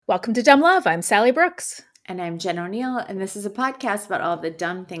Welcome to Dumb Love. I'm Sally Brooks. And I'm Jen O'Neill, and this is a podcast about all the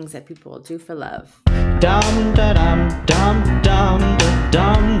dumb things that people do for love. Dum da dum dum dum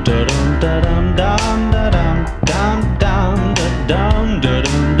dum da dum da dum dum da dum dum dum da dum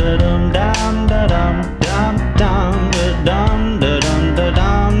da dum da dum dum da dum dum dum da dum da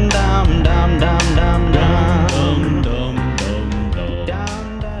dum da dum dum dum dum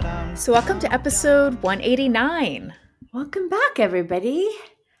dum dum. So welcome to episode 189. Welcome back, everybody.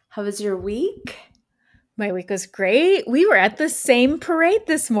 How was your week? My week was great. We were at the same parade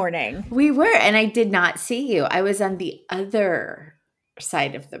this morning. We were, and I did not see you. I was on the other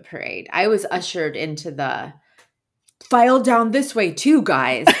side of the parade. I was ushered into the file down this way too,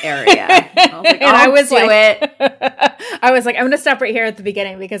 guys area. I was like, I was like, I'm going to stop right here at the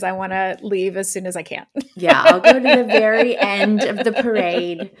beginning because I want to leave as soon as I can. Yeah, I'll go to the very end of the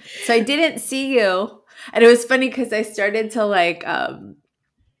parade. So I didn't see you. And it was funny because I started to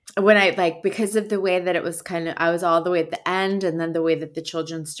because of the way that it was I was all the way at the end, and then the way that the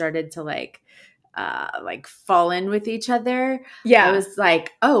children started to fall in with each other. Yeah. I was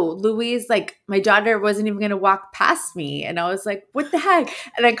like, oh, Louise, my daughter wasn't even going to walk past me. And I was like, what the heck?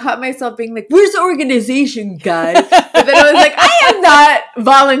 And I caught myself being like, where's the organization, guys? But then I was like, I am not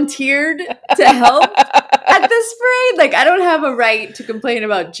volunteered to help at this parade. I don't have a right to complain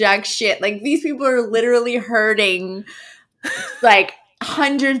about jack shit. These people are literally hurting,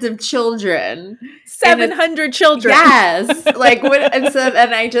 hundreds of children. 700 children. Yes.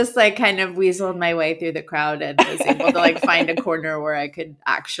 And I just kind of weaseled my way through the crowd and was able to find a corner where I could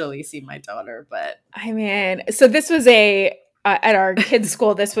actually see my daughter. But I mean, so this was at our kids'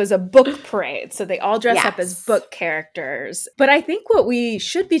 school, this was a book parade. So they all dress up as book characters. But I think what we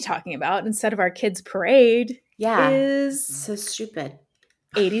should be talking about instead of our kids' parade is so stupid.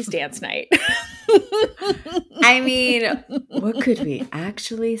 80s dance night. I mean, what could we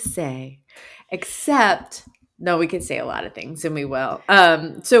actually say? Except, no, we could say a lot of things, and we will.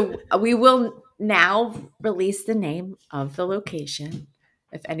 So we will now release the name of the location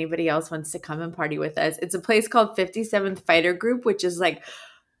if anybody else wants to come and party with us. It's a place called 57th Fighter Group, which is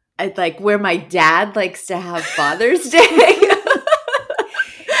where my dad likes to have Father's Day.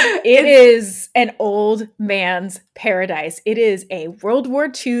 It is an old man's paradise. It is a World War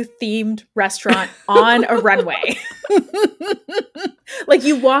II themed restaurant on a runway.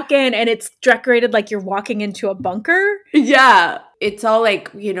 You walk in and it's decorated like you're walking into a bunker. Yeah. It's all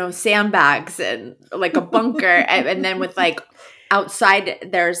sandbags and a bunker. and then with outside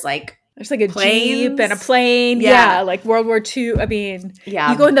there's a planes. Jeep and a plane. Yeah. World War II. I mean,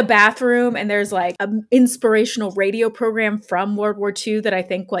 you go in the bathroom and there's an inspirational radio program from World War II that I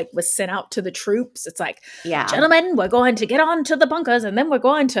think was sent out to the troops. It's gentlemen, we're going to get on to the bunkers and then we're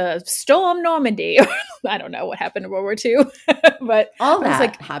going to storm Normandy. I don't know what happened in World War II, but all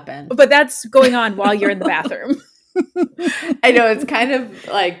that happened. But that's going on while you're in the bathroom. I know, it's kind of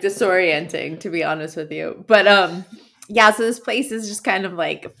disorienting, to be honest with you. But yeah, so this place is just kind of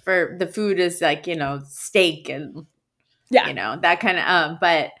for the food is steak and that kind of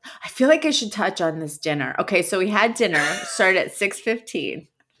but I feel like I should touch on this dinner. Okay, so we had dinner start at 6:15,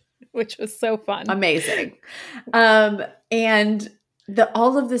 which was so fun. Amazing. And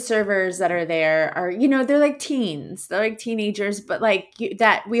all of the servers that are there are, they're teens. They're teenagers, but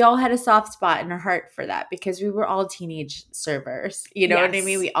that we all had a soft spot in our heart for that because we were all teenage servers. You know what I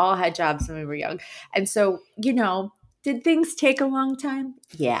mean? We all had jobs when we were young. And so, did things take a long time?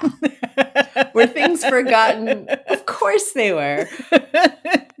 Yeah. Were things forgotten? Of course they were.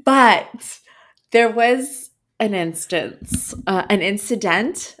 But there was an incident,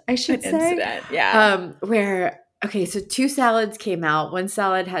 I should say. Yeah. Where, so 2 salads came out. One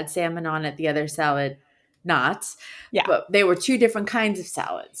salad had salmon on it. The other salad not. Yeah. But they were 2 different kinds of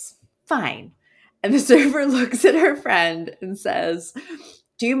salads. Fine. And the server looks at her friend and says,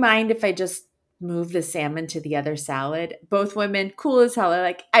 do you mind if I just move the salmon to the other salad? Both women, cool as hell, are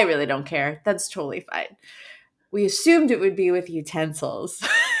like, I really don't care. That's totally fine. We assumed it would be with utensils.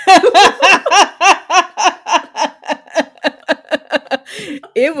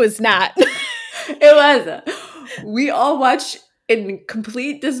 It was not. It wasn't. We all watched in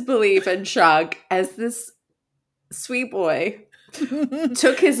complete disbelief and shock as this sweet boy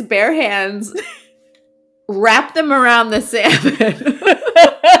took his bare hands, wrapped them around the salmon,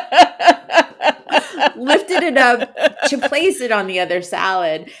 lifted it up to place it on the other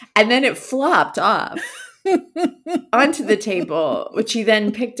salad, and then it flopped off onto the table, which he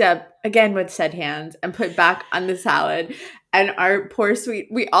then picked up again with said hands and put back on the salad. And our poor sweet,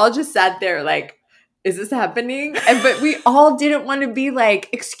 we all just sat there is this happening? But we all didn't want to be like,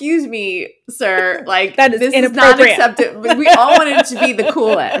 excuse me, sir, like that is this is not acceptable. We all wanted to be the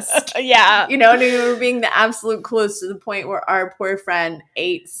coolest. Yeah. You know, and we were being the absolute coolest to the point where our poor friend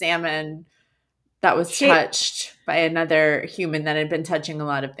ate salmon that was touched by another human that had been touching a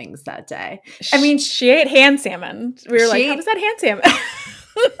lot of things that day. I mean, she ate hand salmon. We were like, how was that hand salmon?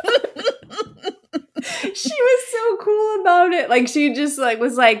 She was so cool about it. Like, she just like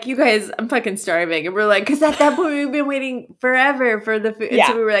was like, you guys, I'm fucking starving. And we're like, because at that point we've been waiting forever for the food. Yeah.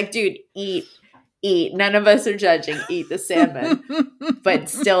 And so we were like, dude, eat. None of us are judging. Eat the salmon. But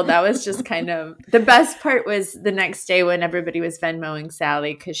still, that was just kind of the best part was the next day when everybody was Venmoing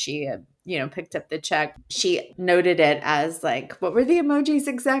Sally because she had, you know, picked up the check. She noted it as like, what were the emojis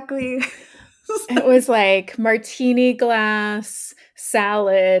exactly? It was like martini glass,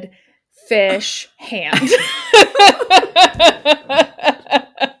 salad, fish, hand.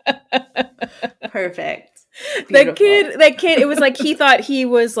 Perfect. Beautiful. That kid, it was like he thought he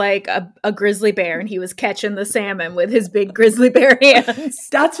was like a grizzly bear and he was catching the salmon with his big grizzly bear hands.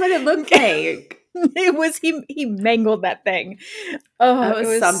 That's what it looked like. It was he mangled that thing. Oh, it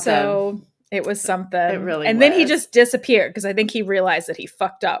was something. It was something. It really and was. Then he just disappeared because I think he realized that he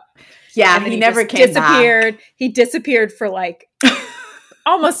fucked up. Yeah, and he never came back. He disappeared for like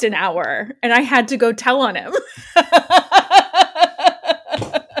almost an hour, and I had to go tell on him.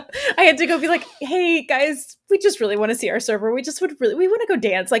 I had to go be like, hey guys, we just really want to see our server. We want to go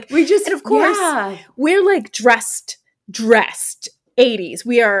dance. Like and of course we're like dressed 80s.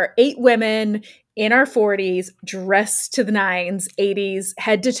 We are 8 women in our 40s, dressed to the nines, 80s,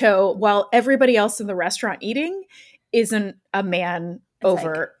 head to toe, while everybody else in the restaurant eating isn't a man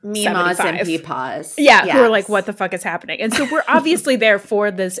over like Mimas and Peepaws. Yeah, yes. Who are like, what the fuck is happening? And so we're obviously there for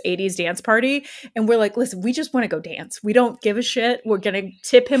this 80s dance party. And we're like, listen, we just want to go dance. We don't give a shit. We're going to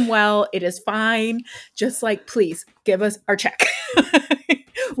tip him well. It is fine. Just like, please give us our check.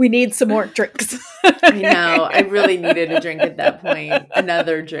 We need some more drinks. I know. I really needed a drink at that point.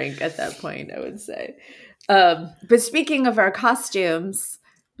 Another drink at that point, I would say. But speaking of our costumes,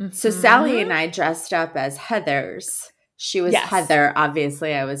 so Sally and I dressed up as Heathers. She was Heather.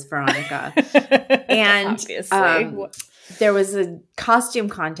 Obviously, I was Veronica. And there was a costume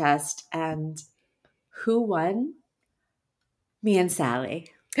contest. And who won? Me and Sally.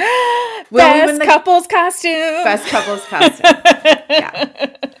 Best couples costume. Best couples costume.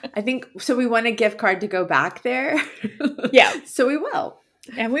 Yeah. I think so. We want a gift card to go back there. Yeah. So we will.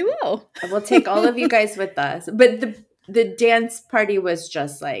 And we will. And we'll take all of you guys with us. But the dance party was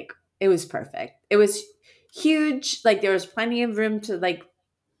just like, it was perfect. It was huge. Like there was plenty of room to like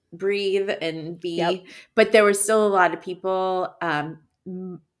breathe and be, but there were still a lot of people.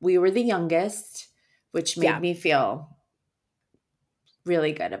 We were the youngest, which made me feel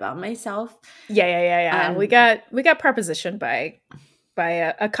really good about myself. Yeah. We got propositioned by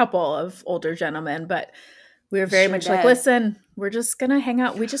a couple of older gentlemen, but we were very much like, listen, we're just gonna hang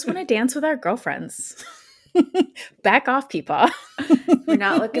out. We just want to dance with our girlfriends. Back off, people. We're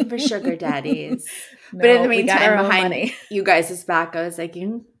not looking for sugar daddies. No, but in the meantime, behind you guys' back, I was like,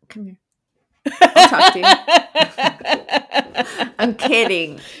 you come here. I'll talk to you. I'm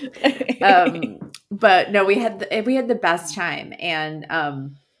kidding. But no, we had the best time, and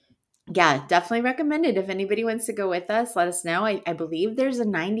definitely recommend it. If anybody wants to go with us, let us know. I believe there's a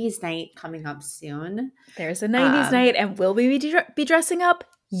 90s night coming up soon. There's a 90s night, and will we be dressing up?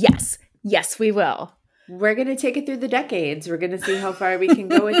 Yes, we will. We're going to take it through the decades. We're going to see how far we can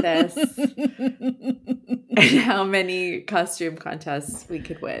go with this and how many costume contests we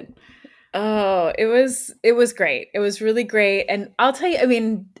could win. Oh, it was great. It was really great. And I'll tell you, I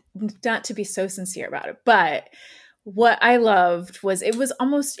mean, not to be so sincere about it, but what I loved was it was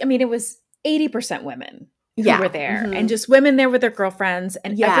 80% women who were there and just women there with their girlfriends,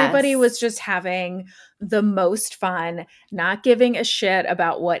 and everybody was just having the most fun, not giving a shit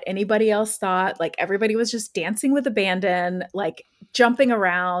about what anybody else thought. Like everybody was just dancing with abandon, like jumping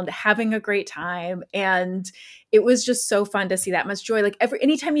around, having a great time. And it was just so fun to see that much joy. Like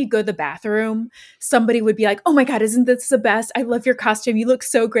anytime you go to the bathroom, somebody would be like, oh my God, isn't this the best? I love your costume. You look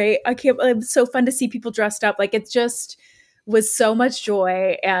so great. It's so fun to see people dressed up. Like it just was so much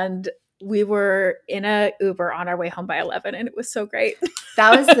joy. And we were in a Uber on our way home by 11, and it was so great.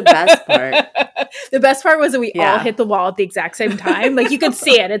 That was the best part. The best part was that we all hit the wall at the exact same time. Like you could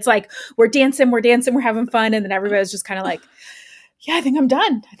see it. It's like, we're dancing, we're having fun. And then everybody was just kind of like, yeah, I think I'm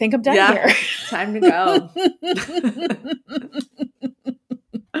done here. Time to go.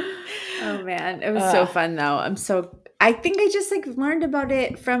 Oh man. It was so fun though. I think I just like learned about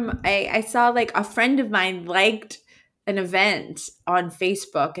it from, I saw like a friend of mine liked an event on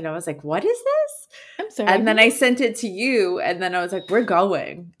Facebook, and I was like, what is this? I'm sorry. And then I sent it to you, and then I was like, we're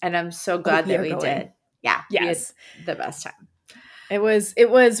going. And I'm so glad that we did. Yeah. Yes. We had the best time. It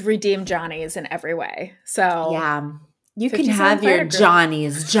was Redeem Johnny's in every way. So yeah. You can have your group.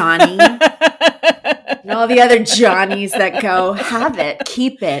 Johnny's, Johnny. And all the other Johnnies that go, have it,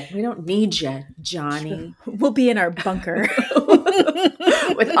 keep it. We don't need you, Johnny. We'll be in our bunker.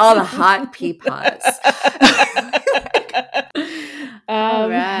 With all the hot peepods. All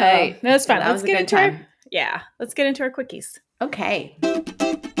right. No, it's fun. That was a good time. Let's get into our quickies. Okay.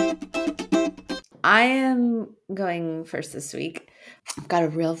 I am going first this week. I've got a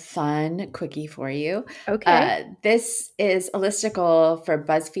real fun quickie for you. Okay. This is a listicle for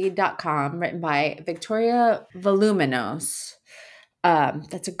BuzzFeed.com written by Victoria Voluminos.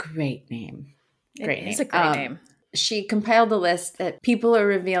 That's a great name. It's a great name. She compiled a list that people are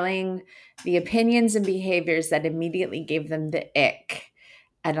revealing the opinions and behaviors that immediately gave them the ick.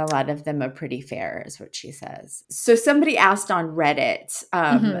 And a lot of them are pretty fair, is what she says. So somebody asked on Reddit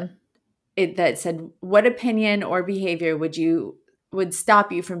that said, what opinion or behavior would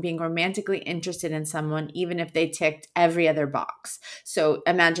stop you from being romantically interested in someone, even if they ticked every other box? So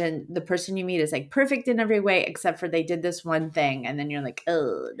imagine the person you meet is like perfect in every way, except for they did this one thing. And then you're like,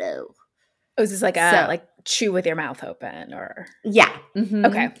 oh no. Oh, is this like chew with your mouth open or? Yeah. Mm-hmm.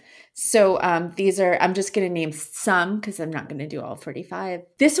 Okay. So these are, I'm just going to name some because I'm not going to do all 45.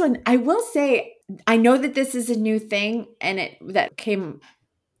 This one, I will say, I know that this is a new thing and that came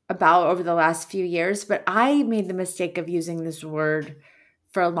about over the last few years, but I made the mistake of using this word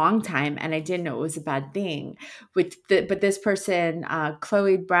for a long time and I didn't know it was a bad thing. But this person,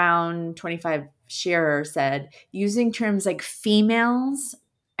 Chloe Brown, 25 Shearer, said using terms like females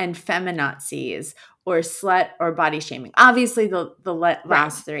and feminazis or slut or body shaming. Obviously the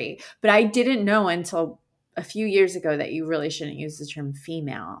last three, but I didn't know until a few years ago that you really shouldn't use the term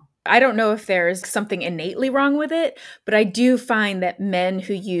female. I don't know if there's something innately wrong with it, but I do find that men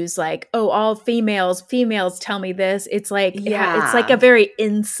who use like, oh, all females tell me this. It's like, it's like a very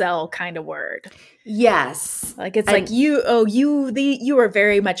incel kind of word. Yes. Like it's like you are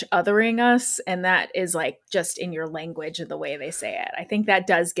very much othering us. And that is like just in your language and the way they say it. I think that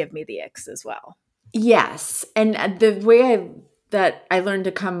does give me the icks as well. Yes. And the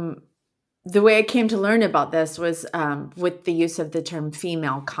way I came to learn about this was with the use of the term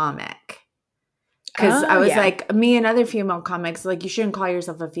female comic. Because I was like, me and other female comics, like, you shouldn't call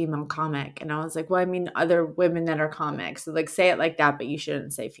yourself a female comic. And I was like, well, I mean, other women that are comics. So, like, say it like that, but you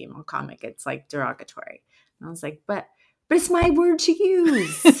shouldn't say female comic. It's, like, derogatory. And I was like, but it's my word to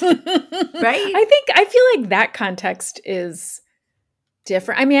use. Right? I feel like that context is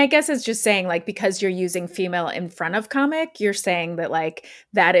different. I mean, I guess it's just saying like, because you're using female in front of comic, you're saying that like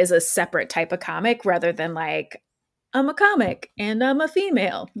that is a separate type of comic rather than like, I'm a comic and I'm a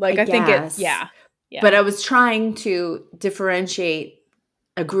female. Like I think it's, yeah. But I was trying to differentiate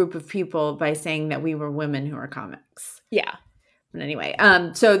a group of people by saying that we were women who are comics. Yeah. But anyway,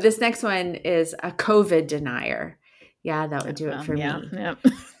 so this next one is a COVID denier. Yeah, that would do it for me. Yeah.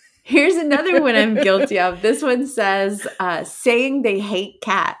 Here's another one I'm guilty of. This one says, saying they hate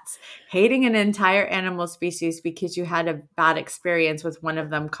cats. Hating an entire animal species because you had a bad experience with one of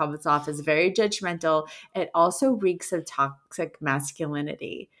them comes off as very judgmental. It also reeks of toxic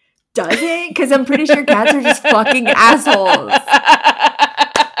masculinity. Does it? Because I'm pretty sure cats are just fucking assholes.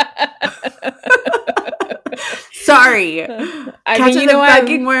 Sorry. Cats are the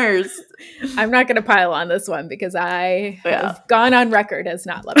fucking worst. I'm not going to pile on this one because I have gone on record as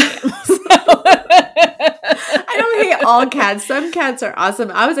not loving animals. I don't hate all cats. Some cats are awesome.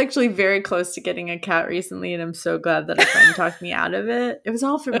 I was actually very close to getting a cat recently, and I'm so glad that a friend talked me out of it. It was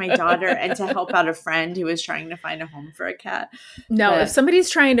all for my daughter and to help out a friend who was trying to find a home for a cat. No, if somebody's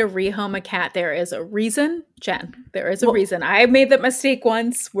trying to rehome a cat, there is a reason, Jen. There is a reason. I made that mistake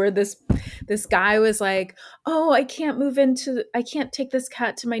once where this guy was like, oh, I can't take this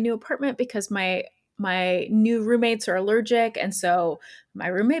cat to my new apartment because my new roommates are allergic. And so my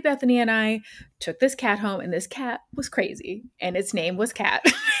roommate Bethany and I took this cat home, and this cat was crazy, and its name was Cat.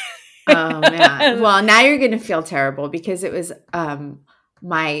 Oh man. Well, now you're going to feel terrible because it was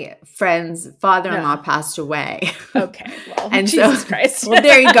my friend's father-in-law passed away. Okay. Well, and Jesus Christ. Well,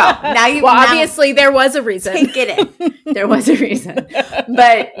 there you go. Obviously there was a reason. Take it in. There was a reason.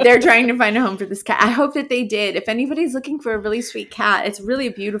 But they're trying to find a home for this cat. I hope that they did. If anybody's looking for a really sweet cat, it's really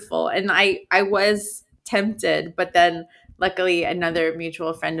beautiful. And I was tempted, but then luckily another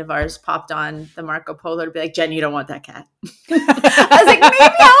mutual friend of ours popped on the Marco Polo to be like, Jen, you don't want that cat. I was like, maybe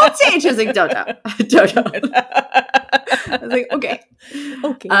I'll change. She was like, don't. I was like, okay.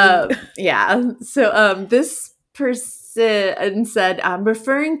 Yeah. So this person said,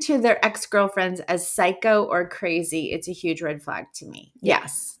 referring to their ex-girlfriends as psycho or crazy, it's a huge red flag to me.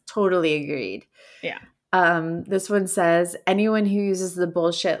 Yes, totally agreed. Yeah. This one says, anyone who uses the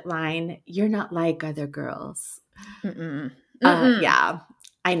bullshit line, you're not like other girls. Yeah,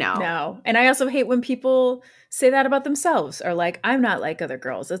 I know. No. And I also hate when people say that about themselves, or like, I'm not like other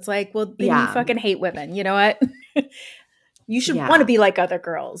girls. It's like, well, then you fucking hate women. You know what? You should want to be like other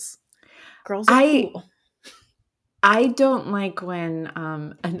girls. Girls are cool. I don't like when,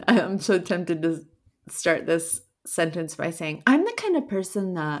 and I'm so tempted to start this sentence by saying, I'm the kind of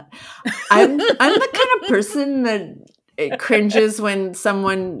person that, I'm the kind of person that it cringes when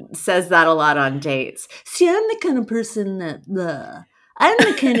someone says that a lot on dates. See, I'm the kind of person that, I'm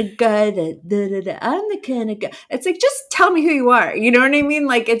the kind of guy that, I'm the kind of guy. It's like, just tell me who you are. You know what I mean?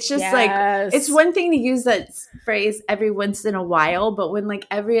 Like, it's just like, it's one thing to use that phrase every once in a while, but when like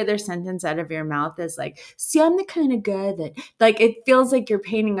every other sentence out of your mouth is like, see, I'm the kind of guy that, like, it feels like you're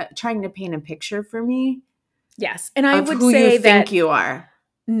trying to paint a picture for me. Yes. And I would who say you think you are.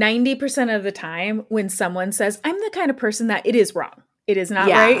 90% of the time when someone says, I'm the kind of person that, it is wrong. It is not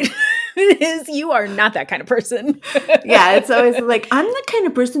right. It is, you are not that kind of person. Yeah, it's always like, I'm the kind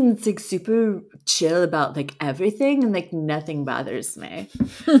of person that's like super chill about like everything and like nothing bothers me.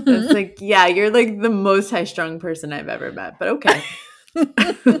 It's like, yeah, you're like the most high-strung person I've ever met, but okay.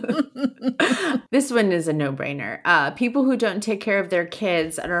 This one is a no-brainer. People who don't take care of their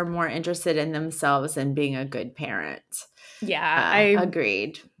kids and are more interested in themselves and being a good parent. Yeah, I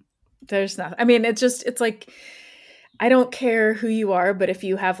agreed. There's nothing. I mean, it's like, I don't care who you are, but if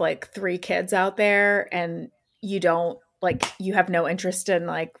you have like 3 kids out there and you don't like, you have no interest in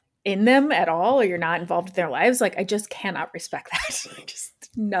like in them at all, or you're not involved in their lives, like I just cannot respect that. Just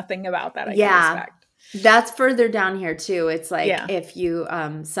nothing about that I can respect. That's further down here too. It's like if you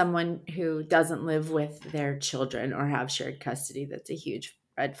someone who doesn't live with their children or have shared custody, that's a huge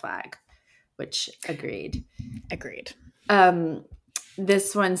red flag. Which agreed.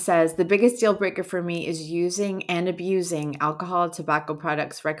 This one says, the biggest deal breaker for me is using and abusing alcohol, tobacco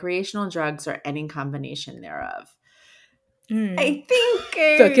products, recreational drugs, or any combination thereof. I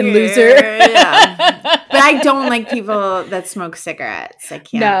think fucking loser. Yeah. But I don't like people that smoke cigarettes. I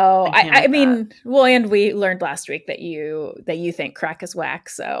can't. No, I mean, well, and we learned last week that you think crack is whack.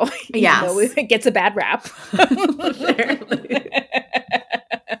 So yeah, it gets a bad rap.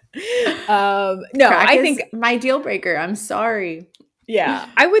 No, crack I think my deal breaker. I'm sorry. Yeah,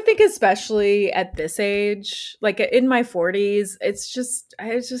 I would think especially at this age, like in my 40s, it's just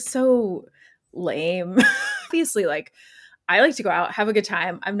so lame. Obviously, like I like to go out, have a good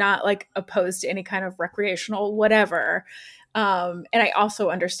time. I'm not like opposed to any kind of recreational whatever. And I also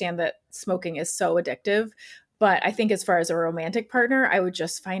understand that smoking is so addictive. But I think as far as a romantic partner, I would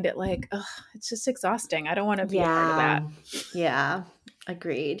just find it like, ugh, it's just exhausting. I don't want to be a part of that. Yeah,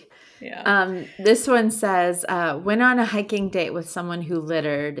 agreed. Yeah. This one says, went on a hiking date with someone who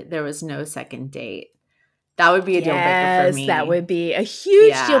littered. There was no second date. That would be a deal breaker for me. That would be a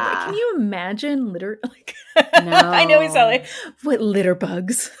huge deal breaker. Can you imagine litter? Like, no. I know we sound like, what, litter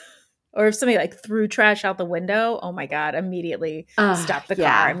bugs? Or if somebody like threw trash out the window, oh my God, immediately stop the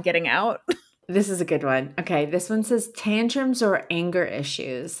car. I'm getting out. This is a good one. Okay, this one says tantrums or anger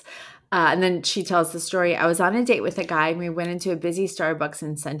issues. And then she tells the story. I was on a date with a guy and we went into a busy Starbucks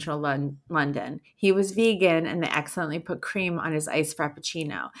in central London. He was vegan and they accidentally put cream on his iced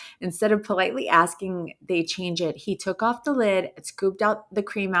frappuccino. Instead of politely asking they change it, he took off the lid and scooped out the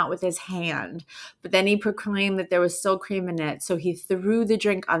cream out with his hand. But then he proclaimed that there was still cream in it. So he threw the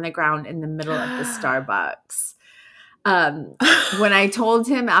drink on the ground in the middle of the Starbucks. When I told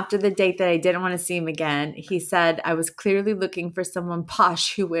him after the date that I didn't want to see him again, he said I was clearly looking for someone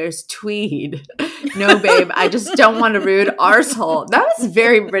posh who wears tweed. No, babe, I just don't want a rude arsehole. That was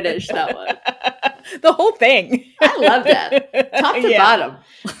very British, that one. The whole thing. I loved it. Top to bottom.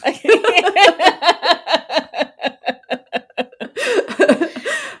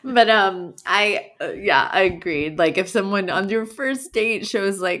 But I agreed. Like if someone on your first date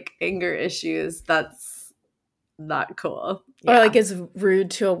shows like anger issues, that's not cool. Or like is rude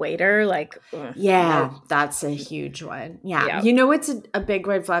to a waiter. Like that's a huge one. Yeah. You know, it's a big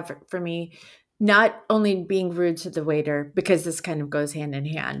red flag for me. Not only being rude to the waiter, because this kind of goes hand in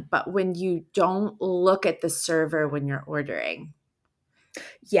hand, but when you don't look at the server when you're ordering.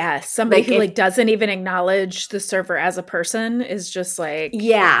 Yes, somebody who like doesn't even acknowledge the server as a person is just like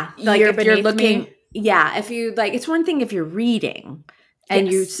like if you're looking. Yeah, if you like, it's one thing if you're reading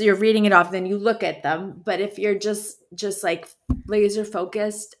and you're reading it off, then you look at them. But if you're just like laser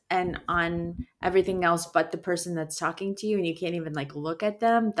focused and on everything else but the person that's talking to you, and you can't even like look at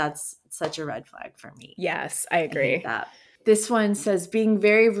them, that's such a red flag for me. Yes, I agree. I hate that. This one says being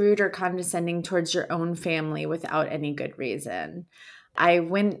very rude or condescending towards your own family without any good reason. I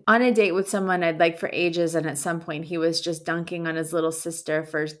went on a date with someone I'd liked for ages, and at some point he was just dunking on his little sister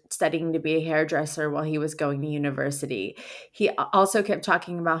for studying to be a hairdresser while he was going to university. He also kept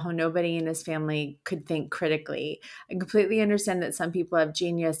talking about how nobody in his family could think critically. I completely understand that some people have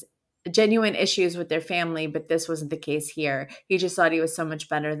genuine issues with their family, but this wasn't the case here. He just thought he was so much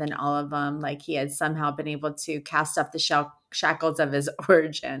better than all of them, like he had somehow been able to cast off the shackles of his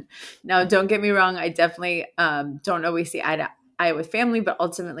origin. Now, don't get me wrong, I definitely don't always see eye to eye with family, but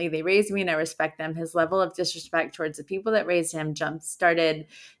ultimately they raised me and I respect them. His level of disrespect towards the people that raised him jump-started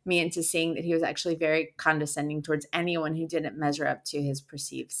me into seeing that he was actually very condescending towards anyone who didn't measure up to his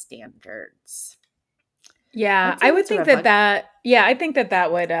perceived standards. Yeah, I would think that I think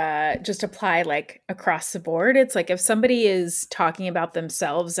that would just apply like across the board. It's like if somebody is talking about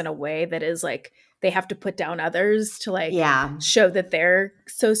themselves in a way that is like they have to put down others to like show that they're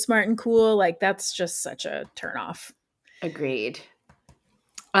so smart and cool, like that's just such a turnoff. Agreed.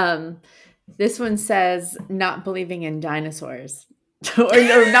 This one says not believing in dinosaurs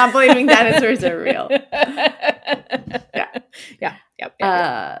or not believing dinosaurs are real.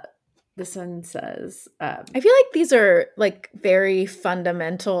 Yeah. This one says, I feel like these are like very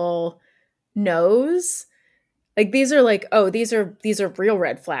fundamental no's. Like these are like, oh, these are real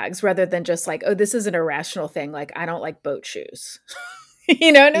red flags rather than just like, oh, this is an irrational thing. Like I don't like boat shoes.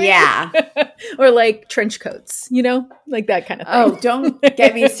 You know what I mean? Yeah. Or like trench coats, you know, like that kind of thing. Oh, don't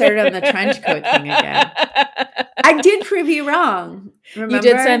get me started on the trench coat thing again. I did prove you wrong. Remember? You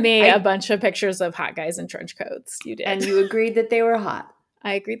did send me a bunch of pictures of hot guys in trench coats. You did. And you agreed that they were hot.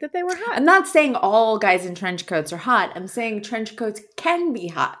 I agreed that they were hot. I'm not saying all guys in trench coats are hot. I'm saying trench coats can be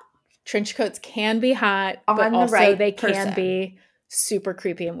hot. Trench coats can be hot, on but the also right they person. Can be super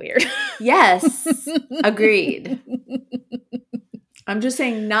creepy and weird. Yes. Agreed. I'm just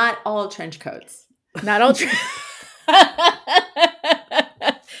saying not all trench coats. Not all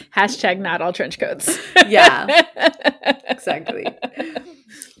Hashtag not all trench coats. Yeah. Exactly.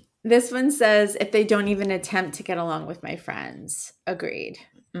 This one says, if they don't even attempt to get along with my friends. Agreed.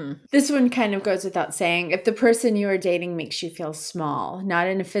 This one kind of goes without saying. If the person you are dating makes you feel small, not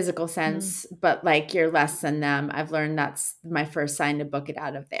in a physical sense, but like you're less than them, I've learned that's my first sign to book it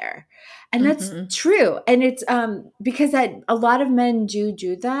out of there. And that's true. And it's because a lot of men do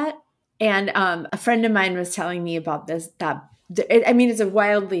that. And a friend of mine was telling me about this, it's a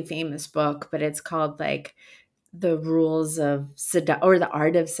wildly famous book, but it's called like The Rules of or The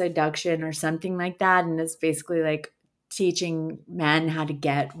Art of Seduction or something like that. And it's basically like teaching men how to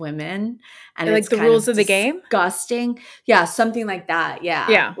get women, and like the rules of the game. Disgusting, yeah, something like that.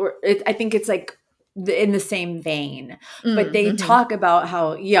 Yeah. I think it's like in the same vein, but they talk about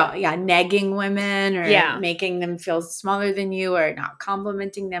how negging women or making them feel smaller than you or not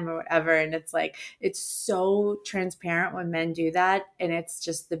complimenting them or whatever. And it's like it's so transparent when men do that, and it's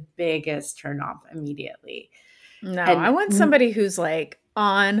just the biggest turnoff immediately. No, I want somebody who's like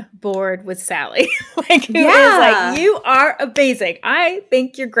on board with Sally. Like who is like, you are amazing. I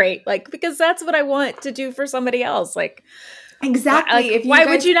think you're great. Like, because that's what I want to do for somebody else. Like, exactly. Like, why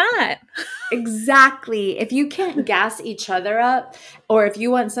would you not? Exactly. If you can't gas each other up, or if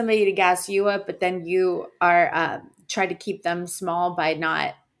you want somebody to gas you up, but then you are try to keep them small by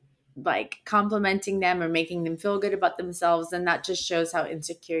not like complimenting them or making them feel good about themselves, then that just shows how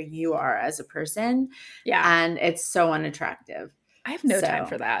insecure you are as a person. Yeah. And it's so unattractive. I have no time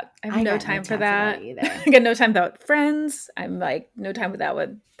for that. I have no time for that either. I got no time without friends. I'm like no time with that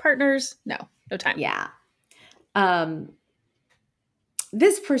with partners. No time. Yeah.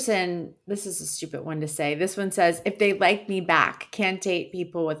 This person, this is a stupid one to say. This one says, if they like me back, can't date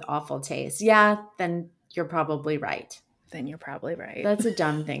people with awful taste. Yeah, then you're probably right. That's a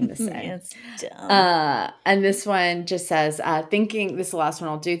dumb thing to say. It's dumb. And this one just says, this is the last one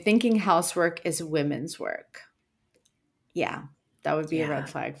I'll do. Thinking housework is women's work. Yeah, that would be a red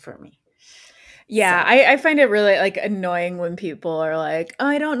flag for me. Yeah, so. I find it really like annoying when people are like, oh,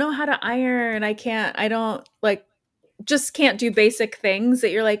 I don't know how to iron. I don't like, just can't do basic things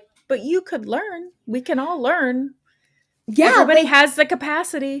that you're like, but you could learn. We can all learn. Yeah. Everybody has the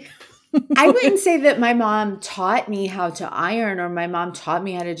capacity. I wouldn't say that my mom taught me how to iron or my mom taught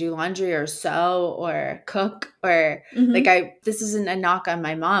me how to do laundry or sew or cook or this isn't a knock on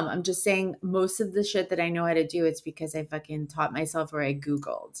my mom. I'm just saying most of the shit that I know how to do, it's because I fucking taught myself or I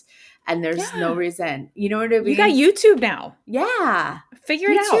Googled. And there's no reason. You know what I mean? You got YouTube now. Yeah. Figure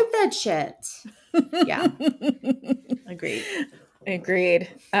it out. YouTube that shit. Yeah. Agreed.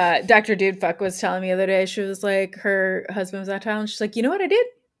 Dr. Dudefuck was telling me the other day, she was like, her husband was out of town. She's like, you know what I did?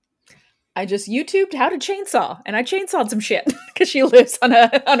 I just YouTubed how to chainsaw, and I chainsawed some shit because she lives on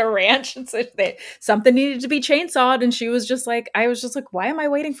a ranch, and so something needed to be chainsawed, and she was just like, I was just like, why am I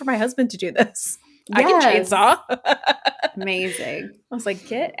waiting for my husband to do this? Yes. I can chainsaw. Amazing. I was like,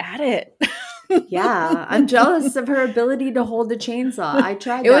 get at it. Yeah, I'm jealous of her ability to hold a chainsaw. I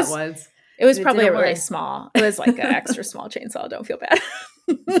tried that once. It was probably a really small. It was like an extra small chainsaw. Don't feel bad.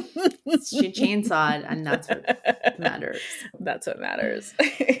 She chainsawed, and that's what matters. That's what matters.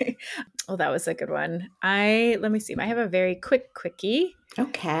 Well, that was a good one. Let me see. I have a very quick quickie.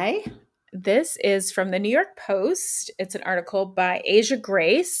 Okay. This is from the New York Post. It's an article by Asia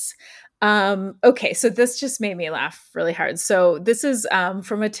Grace. Okay, so this just made me laugh really hard. So this is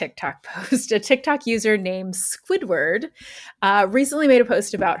from a TikTok post. A TikTok user named Squidward recently made a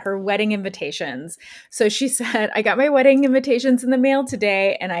post about her wedding invitations. So she said, I got my wedding invitations in the mail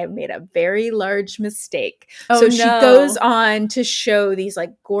today and I made a very large mistake. She goes on to show these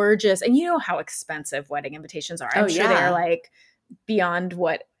like gorgeous, and you know how expensive wedding invitations are. I'm sure they're like beyond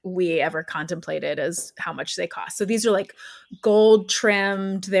what we ever contemplated as how much they cost. So these are like gold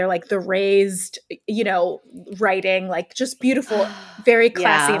trimmed. They're like the raised, writing, like just beautiful, very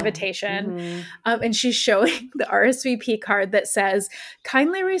classy invitation. And she's showing the RSVP card that says,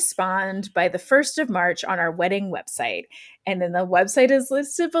 kindly respond by the 1st of March on our wedding website. And then the website is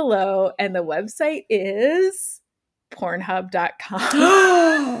listed below, and the website is Pornhub.com.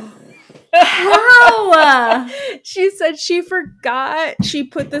 How? She said she forgot she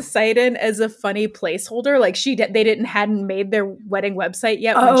put the site in as a funny placeholder. Like they hadn't made their wedding website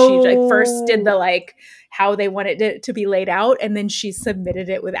yet when she first did the how they wanted it to be laid out, and then she submitted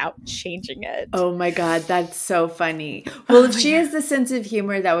it without changing it. Oh my God, that's so funny. Well, if she has the sense of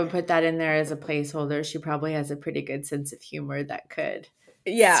humor that would put that in there as a placeholder, she probably has a pretty good sense of humor that could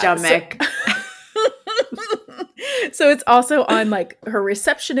stomach. So it's also on her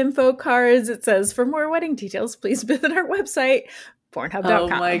reception info cards. It says, for more wedding details, please visit our website, Pornhub.com. Oh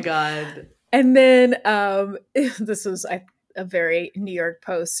my God. And then this was a very New York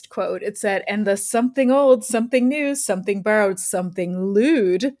Post quote. It said, and the something old, something new, something borrowed, something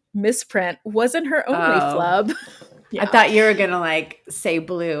lewd misprint wasn't her only flub. Yeah. I thought you were going to say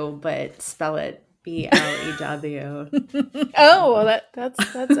blue, but spell it BLEW. Oh, well,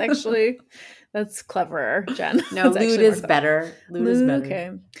 that's actually... That's cleverer, Jen. No, lewd is better. Lewd is better.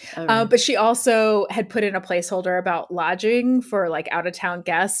 Okay. But she also had put in a placeholder about lodging for out-of-town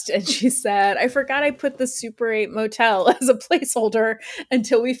guests. And she said, I forgot I put the Super 8 motel as a placeholder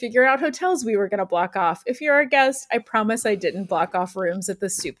until we figure out hotels we were going to block off. If you're a guest, I promise I didn't block off rooms at the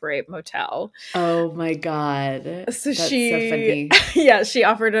Super 8 motel. Oh my God. So That's so funny. Yeah, she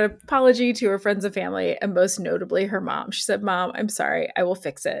offered an apology to her friends and family, and most notably her mom. She said, Mom, I'm sorry. I will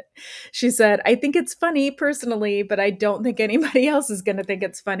fix it. She said, I think it's funny personally, but I don't think anybody else is going to think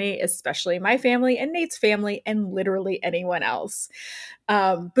it's funny, especially my family and Nate's family and literally anyone else.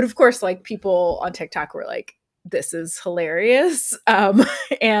 But of course, people on TikTok were like, this is hilarious.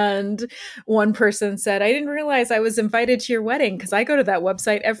 And one person said, I didn't realize I was invited to your wedding because I go to that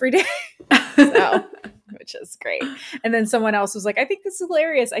website every day. Which is great. And then someone else was like, I think this is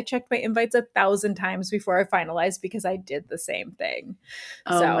hilarious. I checked my invites 1,000 times before I finalized because I did the same thing.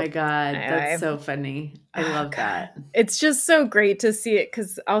 Oh my God. That's so funny. I love that. It's just so great to see it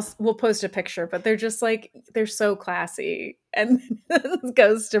because we'll post a picture, but they're just they're so classy. And it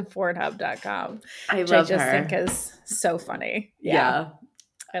goes to Pornhub.com. I love her. I just think is so funny. Yeah.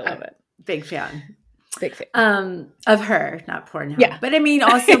 I love it. Big fan. Big fan. Of her, not Pornhub. Yeah. But I mean,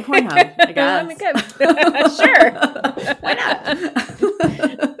 also Pornhub, I guess. Sure. Why not?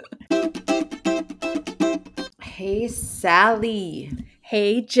 Hey, Sally.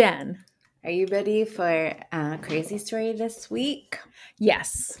 Hey, Jen. Are you ready for a crazy story this week?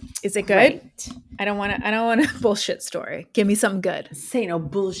 Yes. Is it good? Right. I don't want a bullshit story. Give me something good. Say no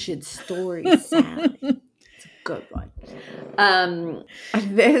bullshit story, Sally. It's a good one.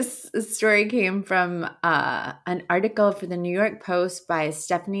 This story came from an article for the New York Post by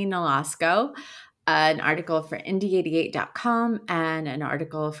Stephanie Nolasco, an article for Indy88.com, and an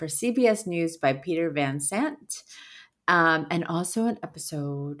article for CBS News by Peter Van Sant, and also an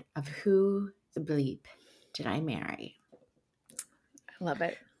episode of Who the Bleep Did I Marry? I love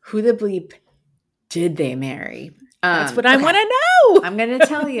it. who the bleep did they marry? That's what I want to know. I'm going to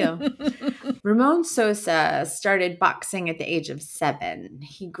tell you. Ramon Sosa started boxing at the age of 7.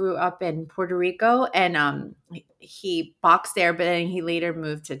 He grew up in Puerto Rico and he boxed there, but then he later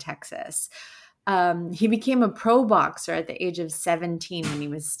moved to Texas. He became a pro boxer at the age of 17 when he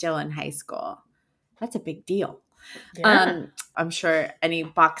was still in high school. That's a big deal. Yeah. I'm sure any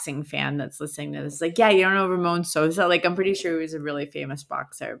boxing fan that's listening to this is like, yeah, you don't know Ramon Sosa? Like, I'm pretty sure he was a really famous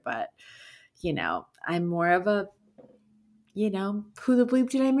boxer, but, you know, I'm more of a, you know, who the bleep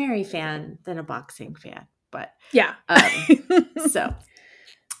did I marry fan than a boxing fan. But yeah.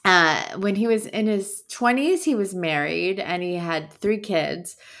 When he was in his 20s, he was married and he had 3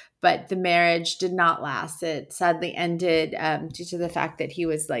 kids. But the marriage did not last. It sadly ended due to the fact that he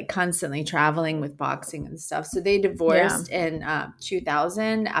was like constantly traveling with boxing and stuff. So they divorced in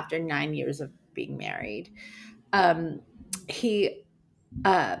 2000 after 9 years of being married. He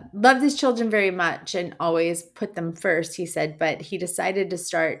loved his children very much and always put them first, he said. But he decided to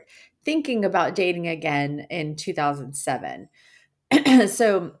start thinking about dating again in 2007.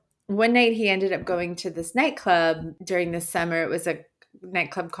 So one night he ended up going to this nightclub during the summer. It was a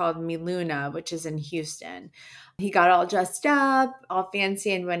nightclub called Mi Luna, which is in Houston. He got all dressed up, all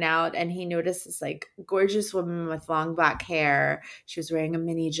fancy, and went out, and he noticed this like gorgeous woman with long black hair. She was wearing a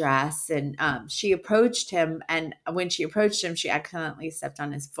mini dress, and she approached him, and when she approached him, she accidentally stepped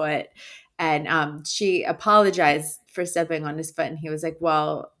on his foot, and she apologized for stepping on his foot, and he was like,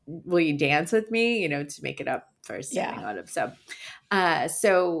 well, will you dance with me, you know, to make it up for stepping on him.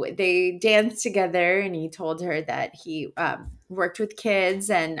 So they danced together, and he told her that he worked with kids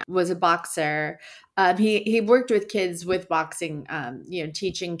and was a boxer. He worked with kids with boxing, you know,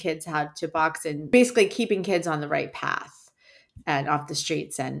 teaching kids how to box and basically keeping kids on the right path and off the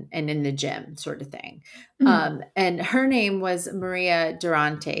streets and in the gym sort of thing. Mm-hmm. And her name was Maria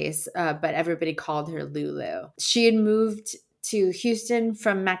Durantes, but everybody called her Lulu. She had moved to Houston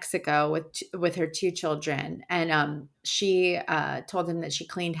from Mexico with her 2 children. And she told him that she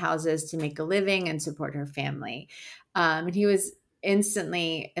cleaned houses to make a living and support her family. And he was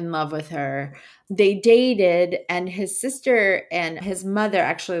instantly in love with her. They dated, and his sister and his mother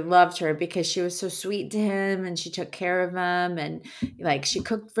actually loved her because she was so sweet to him and she took care of him and like she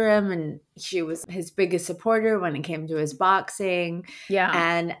cooked for him and she was his biggest supporter when it came to his boxing. Yeah.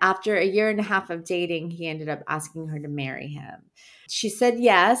 And after a year and a half of dating, he ended up asking her to marry him. She said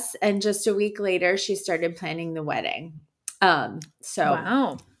yes, and just a week later she started planning the wedding.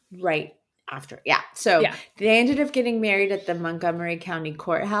 Wow. Right after. Yeah. So they ended up getting married at the Montgomery County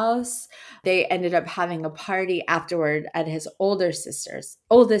Courthouse. They ended up having a party afterward at his oldest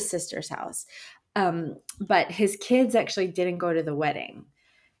sister's house. But his kids actually didn't go to the wedding.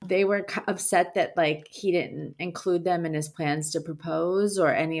 They were upset that like he didn't include them in his plans to propose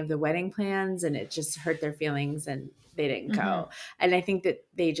or any of the wedding plans, and it just hurt their feelings and they didn't go. And I think that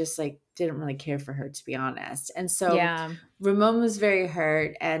they just like didn't really care for her, to be honest. And so Ramon was very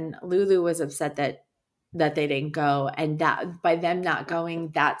hurt, and Lulu was upset that they didn't go, and that by them not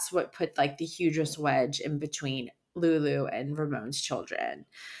going, that's what put like the hugest wedge in between Lulu and Ramon's children.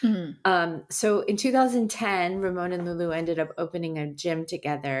 So in 2010, Ramon and Lulu ended up opening a gym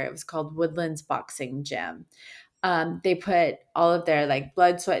together. It was called Woodlands Boxing Gym. They put all of their like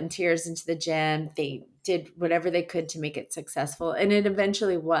blood, sweat, and tears into the gym. They did whatever they could to make it successful, and it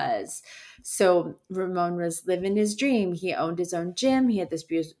eventually was. So Ramon was living his dream. He owned his own gym. He had this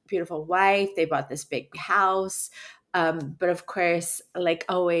beautiful wife. They bought this big house. But of course, like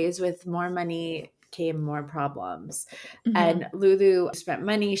always, with more money came more problems. And Lulu spent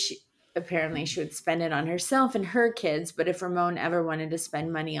money. She would spend it on herself and her kids. But if Ramon ever wanted to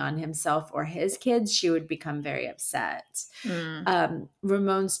spend money on himself or his kids, she would become very upset.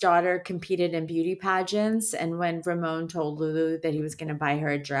 Ramon's daughter competed in beauty pageants. And when Ramon told Lulu that he was going to buy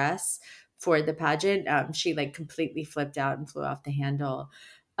her a dress for the pageant, she like completely flipped out and flew off the handle.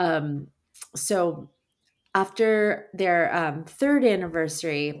 So after their 3rd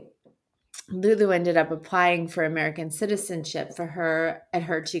anniversary, Lulu ended up applying for American citizenship for her and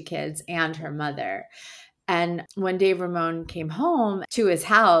her 2 kids and her mother. And one day Ramon came home to his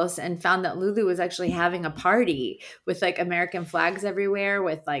house and found that Lulu was actually having a party with like American flags everywhere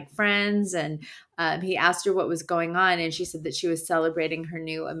with like friends. And he asked her what was going on, and she said that she was celebrating her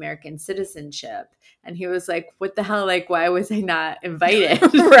new American citizenship. And he was like, what the hell? Like, why was I not invited?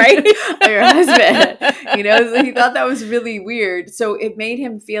 Right. By your husband. So he thought that was really weird. So it made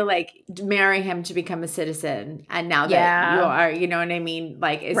him feel like marry him to become a citizen. And now that you are, you know what I mean?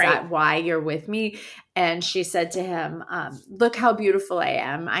 Like, is that why you're with me? And she said to him, look how beautiful I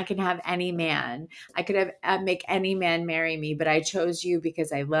am. I can have any man. I could have make any man marry me, but I chose you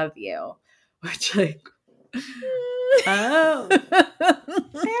because I love you. Which, like, oh,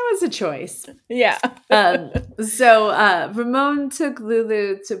 that was a choice. Yeah. So Ramon took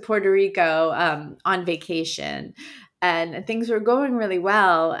Lulu to Puerto Rico on vacation, and things were going really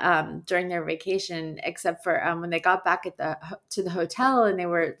well during their vacation, except for when they got back to the hotel and they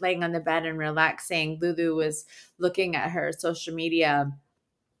were laying on the bed and relaxing. Lulu was looking at her social media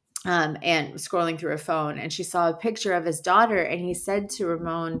and scrolling through her phone, and she saw a picture of his daughter, and he said to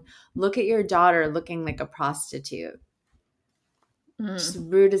Ramon, look at your daughter looking like a prostitute. Just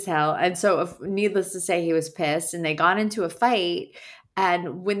rude as hell. And so needless to say, he was pissed, and they got into a fight.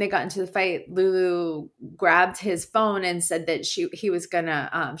 And when they got into the fight, Lulu grabbed his phone and said that she was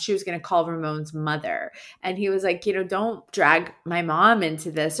gonna call Ramon's mother. And he was like, don't drag my mom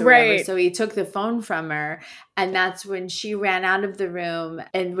into this or whatever. So he took the phone from her, and that's when she ran out of the room.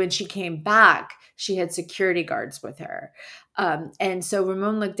 And when she came back, she had security guards with her. And so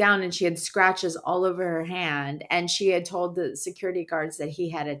Ramon looked down, and she had scratches all over her hand, and she had told the security guards that he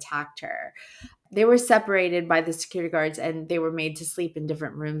had attacked her. They were separated by the security guards, and they were made to sleep in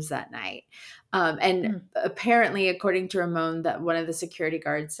different rooms that night. Apparently, according to Ramon, that one of the security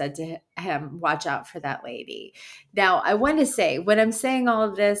guards said to him, watch out for that lady. Now, I want to say, when I'm saying all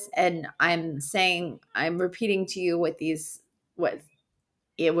of this, and I'm repeating to you what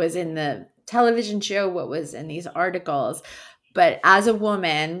it was in the television show, what was in these articles. But as a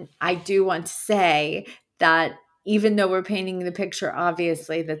woman, I do want to say that even though we're painting the picture,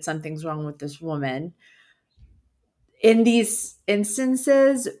 obviously, that something's wrong with this woman, in these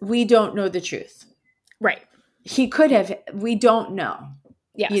instances, we don't know the truth. Right. He could have. We don't know.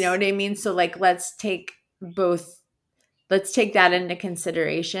 Yes. You know what I mean? So, like, let's take that into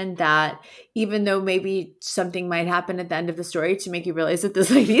consideration, that even though maybe something might happen at the end of the story to make you realize that this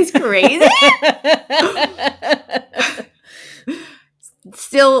lady is crazy,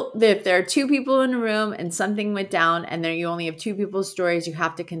 still, if there are two people in a room and something went down and then you only have two people's stories, you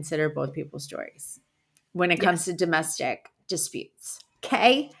have to consider both people's stories when it comes to domestic disputes.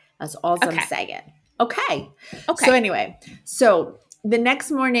 Okay? That's all I'm saying. Okay. So anyway, the next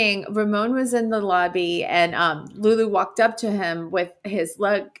morning, Ramon was in the lobby, and Lulu walked up to him with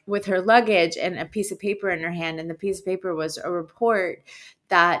her luggage and a piece of paper in her hand. And the piece of paper was a report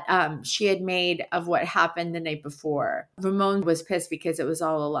that she had made of what happened the night before. Ramon was pissed because it was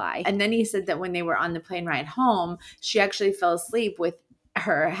all a lie. And then he said that when they were on the plane ride home, she actually fell asleep with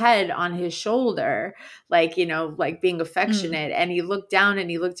her head on his shoulder, like being affectionate. And he looked down and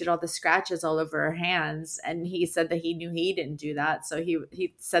he looked at all the scratches all over her hands, and he said that he knew he didn't do that. So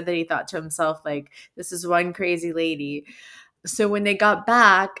he said that he thought to himself, like, this is one crazy lady. So when they got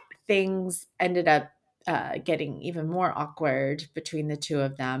back, things ended up getting even more awkward between the two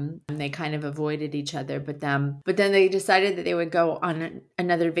of them, and they kind of avoided each other. But then they decided that they would go on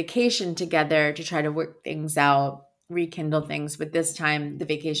another vacation together to try to work things out, rekindle things. But this time the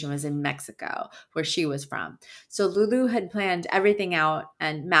vacation was in Mexico, where she was from. So Lulu had planned everything out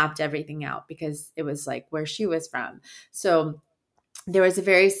and mapped everything out because it was like where she was from. So there was a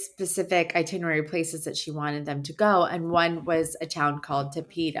very specific itinerary of places that she wanted them to go. And one was a town called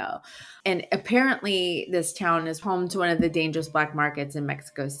Tepito. And apparently this town is home to one of the dangerous black markets in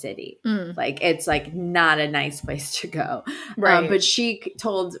Mexico City. Like, it's like not a nice place to go. Right. But she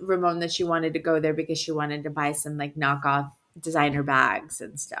told Ramon that she wanted to go there because she wanted to buy some like knockoff designer bags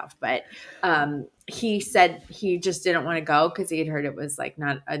and stuff. But he said he just didn't want to go because he had heard it was like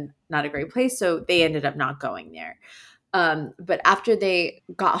not a great place. So they ended up not going there. But after they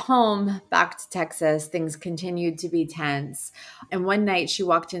got home back to Texas, things continued to be tense. And one night she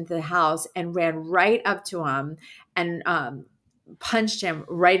walked into the house and ran right up to him and punched him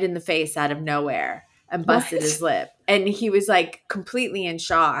right in the face out of nowhere and busted his lip. And he was like completely in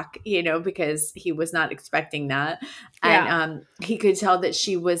shock, because he was not expecting that. And he could tell that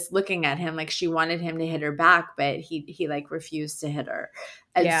she was looking at him like she wanted him to hit her back, but he like refused to hit her.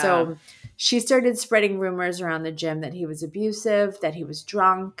 And so she started spreading rumors around the gym that he was abusive, that he was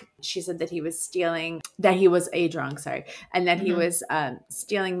drunk. She said that he was and that he was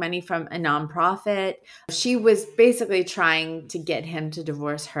stealing money from a nonprofit. She was basically trying to get him to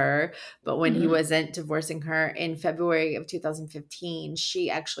divorce her. But when he wasn't divorcing her in February of 2015, she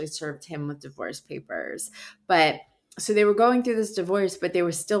actually served him with divorce papers. So they were going through this divorce, but they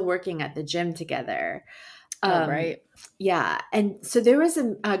were still working at the gym together. Right. Yeah. And so there was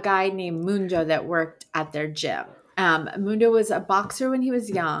a guy named Mundo that worked at their gym. Mundo was a boxer when he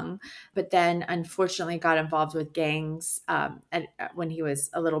was young, but then unfortunately got involved with gangs when he was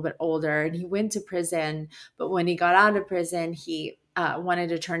a little bit older, and he went to prison. But when he got out of prison, he wanted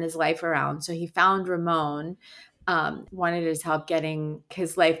to turn his life around. So he found Ramon, wanted his help getting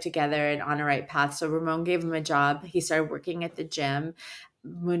his life together and on a right path. So Ramon gave him a job. He started working at the gym.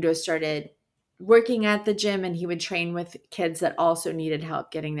 Mundo started working at the gym, and he would train with kids that also needed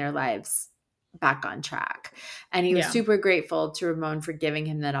help getting their lives back on track. And he was super grateful to Ramon for giving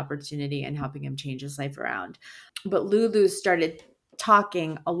him that opportunity and helping him change his life around. But Lulu started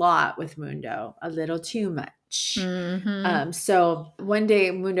talking a lot with Mundo, a little too much. So one day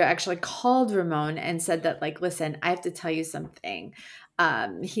Mundo actually called Ramon and said that, like, listen, I have to tell you something.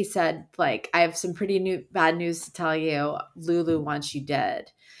 He said, like, I have some pretty bad news to tell you. Lulu wants you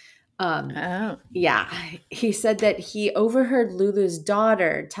dead. Yeah. He said that he overheard Lulu's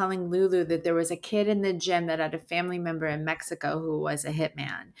daughter telling Lulu that there was a kid in the gym that had a family member in Mexico who was a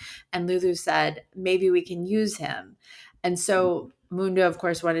hitman. And Lulu said, maybe we can use him. And so Mundo, of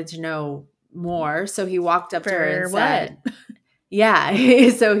course, wanted to know more. So he walked up to her and said, yeah.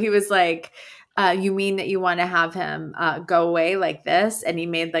 So he was like, you mean that you want to have him go away like this? And he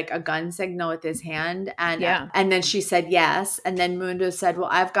made like a gun signal with his hand. And and then she said yes. And then Mundo said, well,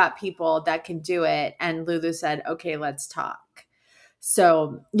 I've got people that can do it. And Lulu said, okay, let's talk.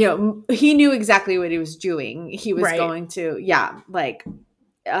 So, he knew exactly what he was doing. He was going to,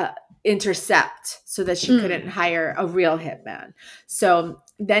 intercept so that she couldn't hire a real hitman. So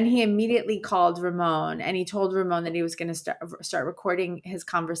then he immediately called Ramon, and he told Ramon that he was going to start recording his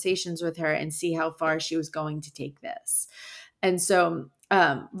conversations with her and see how far she was going to take this. And so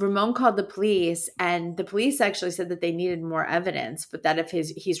Ramon called the police, and the police actually said that they needed more evidence, but that if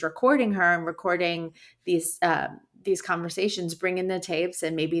he's recording her and recording these conversations, bring in the tapes,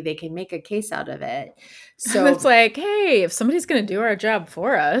 and maybe they can make a case out of it. So it's like, hey, if somebody's going to do our job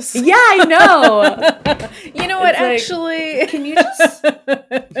for us. Yeah, I know. You know what? Actually, can you just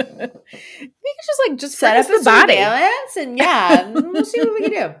just set up the surveillance, and we'll see what we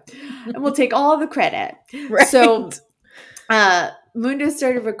can do, and we'll take all the credit. Right. So Mundo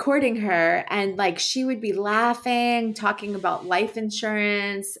started recording her, and like she would be laughing, talking about life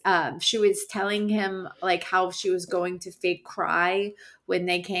insurance. She was telling him like how she was going to fake cry when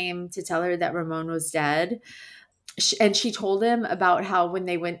they came to tell her that Ramon was dead. And she told him about how when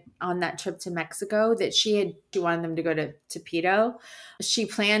they went on that trip to Mexico that she wanted them to go to Tepito. She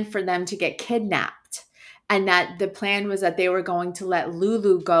planned for them to get kidnapped, and that the plan was that they were going to let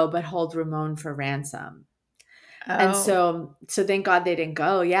Lulu go but hold Ramon for ransom. Oh. And so thank God they didn't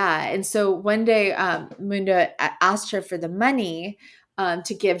go. Yeah. And so one day Mundo asked her for the money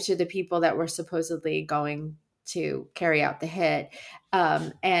to give to the people that were supposedly going to carry out the hit.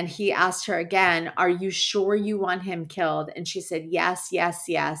 And he asked her again, are you sure you want him killed? And she said, yes, yes,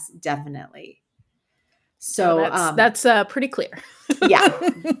 yes, definitely. So that's pretty clear. Yeah,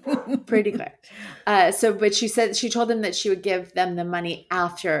 pretty clear. But she told him that she would give them the money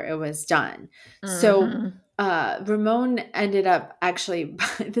after it was done. Mm-hmm. So Ramon ended up actually,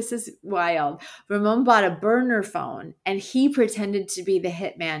 this is wild. Ramon bought a burner phone, and he pretended to be the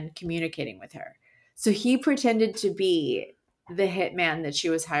hitman communicating with her. So he pretended to be the hitman that she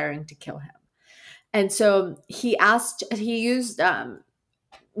was hiring to kill him. And so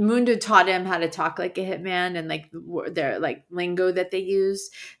Mundo taught him how to talk like a hitman and like their like lingo that they use.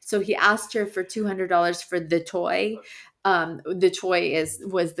 So he asked her for $200 for the toy. The toy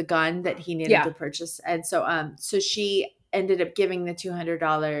was the gun that he needed to purchase. And so she ended up giving the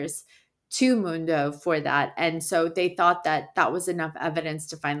 $200 to Mundo for that. And so they thought that was enough evidence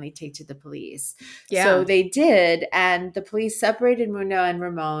to finally take to the police. Yeah. So they did. And the police separated Mundo and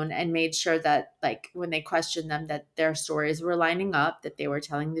Ramon and made sure that like when they questioned them that their stories were lining up, that they were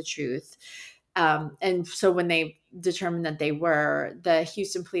telling the truth. And so when they determined that they were, the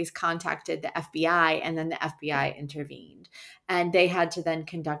Houston police contacted the FBI, and then the FBI intervened. And they had to then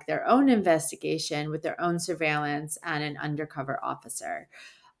conduct their own investigation with their own surveillance and an undercover officer.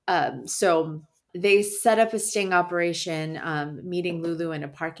 So they set up a sting operation, meeting Lulu in a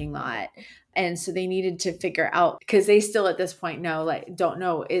parking lot. And so they needed to figure out, because they still at this point don't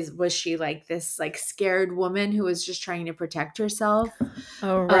know, was she like this like scared woman who was just trying to protect herself?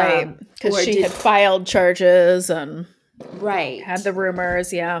 Oh, right. Because she had filed charges and right, had the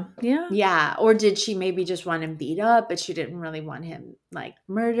rumors. Yeah. Or did she maybe just want him beat up, but she didn't really want him like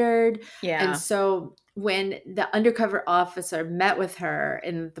murdered? Yeah. And so when the undercover officer met with her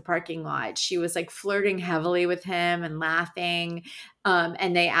in the parking lot, she was like flirting heavily with him and laughing.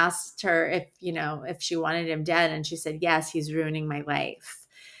 And they asked her if she wanted him dead. And she said, yes, he's ruining my life.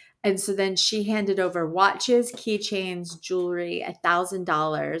 And so then she handed over watches, keychains, jewelry,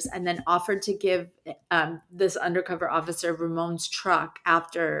 $1,000, and then offered to give this undercover officer Ramon's truck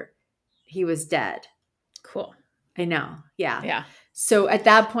after he was dead. Cool. I know. Yeah. Yeah. So at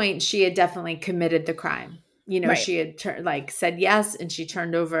that point, she had definitely committed the crime. Right. She had said yes, and she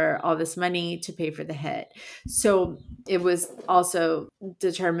turned over all this money to pay for the hit. So it was also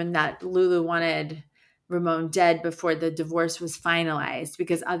determined that Lulu wanted Ramon dead before the divorce was finalized,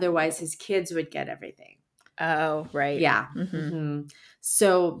 because otherwise his kids would get everything. Oh, right. Yeah. Mm-hmm.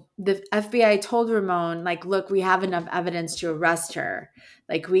 So the FBI told Ramon, like, look, we have enough evidence to arrest her.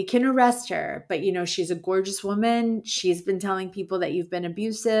 Like, we can arrest her, but she's a gorgeous woman. She's been telling people that you've been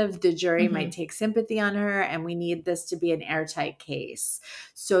abusive. The jury might take sympathy on her, and we need this to be an airtight case.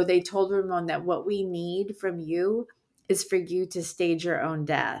 So they told Ramon that what we need from you is for you to stage your own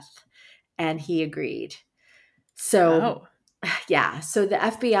death. And he agreed. So, yeah. So the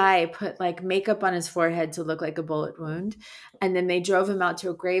FBI put like makeup on his forehead to look like a bullet wound. And then they drove him out to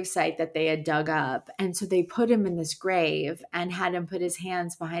a gravesite that they had dug up. And so they put him in this grave and had him put his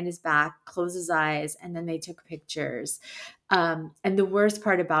hands behind his back, close his eyes, and then they took pictures. And the worst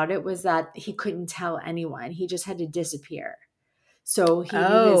part about it was that he couldn't tell anyone. He just had to disappear. So he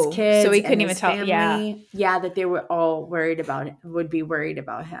knew his kids, so he couldn't even tell. Family, that they were all would be worried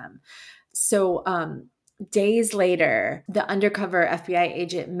about him. So days later, the undercover FBI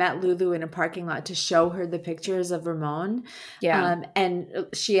agent met Lulu in a parking lot to show her the pictures of Ramon. Yeah. And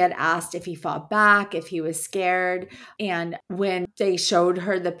she had asked if he fought back, if he was scared. And when they showed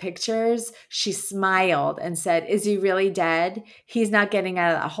her the pictures, she smiled and said, "Is he really dead? He's not getting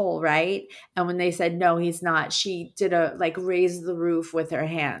out of that hole, right?" And when they said, "No, he's not," she did raise the roof with her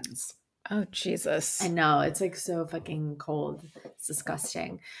hands. Oh, Jesus. I know. It's like so fucking cold. It's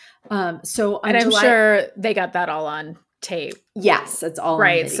disgusting. And I'm sure they got that all on tape. Yes, it's all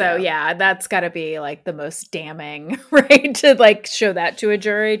right. On video. So yeah, that's got to be like the most damning, right? To like show that to a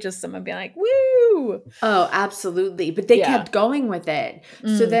jury, just someone being like, "Woo!" Oh, absolutely. But they kept going with it.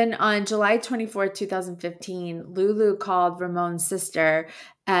 So then on July 24th, 2015, Lulu called Ramon's sister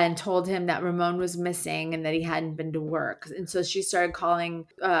and told him that Ramon was missing and that he hadn't been to work. And so she started calling,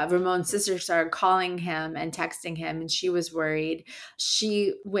 Ramon's sister started calling him and texting him, and she was worried.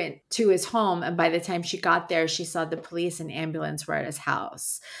 She went to his home, and by the time she got there, she saw the police and ambulance were at his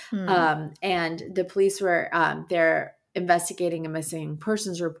house. And the police were there investigating a missing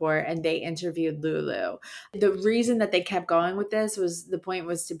persons report, and they interviewed Lulu. The reason that they kept going with this was the point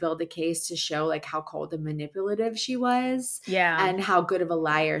was to build a case to show like how cold and manipulative she was, and how good of a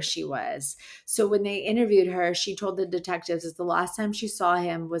liar she was. So when they interviewed her, she told the detectives that the last time she saw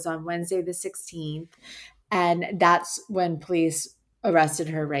him was on Wednesday the 16th, and that's when police arrested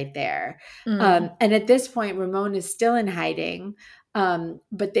her right there. And at this point, Ramon is still in hiding.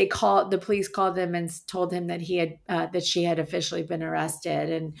 But the police called him and told him that that she had officially been arrested.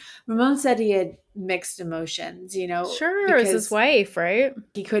 And Ramon said he had mixed emotions, Sure, it's his wife, right?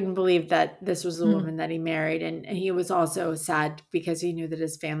 He couldn't believe that this was the woman that he married. And he was also sad because he knew that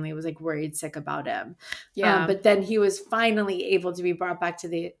his family was like worried sick about him. Yeah. But then he was finally able to be brought back to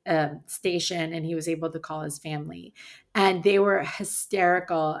the station, and he was able to call his family. And they were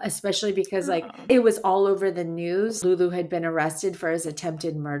hysterical, especially because it was all over the news. Lulu had been arrested for his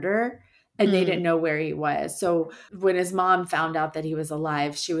attempted murder, and they didn't know where he was. So when his mom found out that he was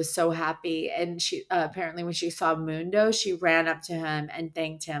alive, she was so happy. And she apparently when she saw Mundo, she ran up to him and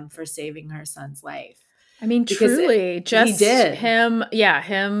thanked him for saving her son's life. I mean, truly, just him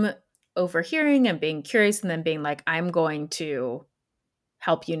overhearing and being curious and then being like, "I'm going to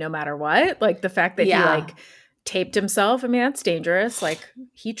help you no matter what." Like the fact that he like taped himself. I mean, that's dangerous. Like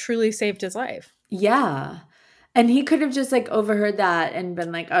he truly saved his life. Yeah. And he could have just like overheard that and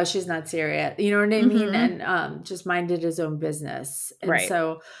been like, oh, she's not serious. You know what I mean? And just minded his own business.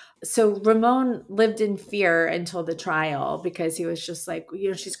 And so Ramon lived in fear until the trial because he was just like,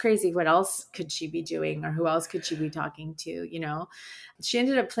 she's crazy. What else could she be doing? Or who else could she be talking to? She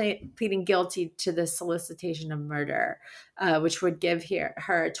ended up pleading guilty to the solicitation of murder, which would give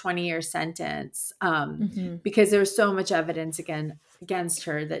her a 20-year sentence because there was so much evidence against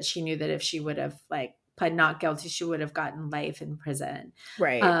her that she knew that if she would have pled not guilty, she would have gotten life in prison.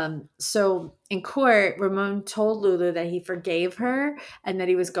 Right. So in court, Ramon told Lulu that he forgave her and that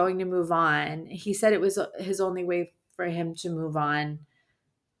he was going to move on. He said it was his only way for him to move on,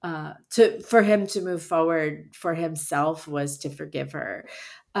 for him to move forward for himself was to forgive her.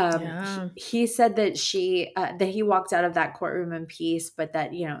 He said that that he walked out of that courtroom in peace, but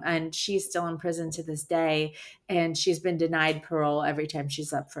that, and she's still in prison to this day, and she's been denied parole every time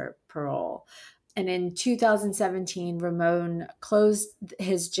she's up for parole. And in 2017, Ramon closed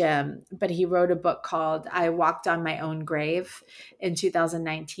his gym, but he wrote a book called I Walked on My Own Grave in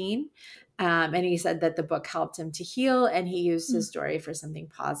 2019. And he said that the book helped him to heal, and he used his story for something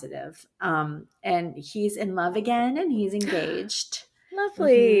positive. And he's in love again, and he's engaged.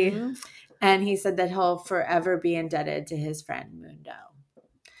 Lovely. Mm-hmm. And he said that he'll forever be indebted to his friend Mundo.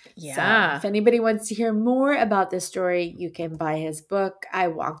 Yeah. So if anybody wants to hear more about this story, you can buy his book, I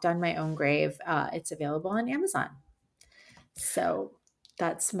Walked on My Own Grave. It's available on Amazon. So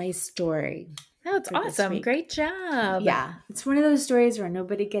that's my story. That's awesome. Great job. Yeah. It's one of those stories where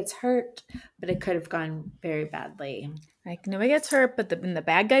nobody gets hurt, but it could have gone very badly. Like nobody gets hurt, but then the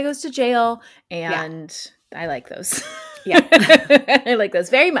bad guy goes to jail, and I like those. Yeah. I like those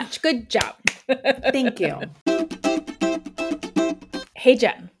very much. Good job. Thank you. Hey,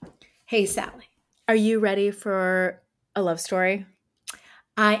 Jen. Hey, Sally. Are you ready for a love story?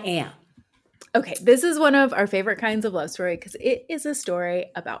 I am. Okay, this is one of our favorite kinds of love story because it is a story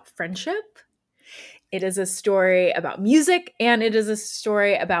about friendship. It is a story about music, and it is a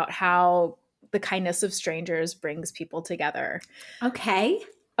story about how the kindness of strangers brings people together. Okay,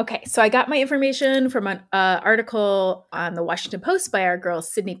 so I got my information from an article on the Washington Post by our girl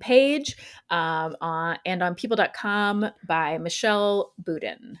Sydney Page, and on people.com by Michelle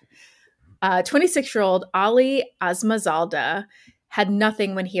Boudin. 26-year-old Ali Azmazalda had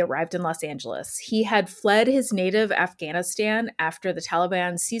nothing when he arrived in Los Angeles. He had fled his native Afghanistan after the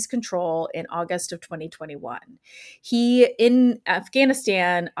Taliban seized control in August of 2021. In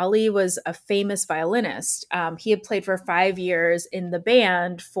Afghanistan, Ali was a famous violinist. He had played for 5 years in the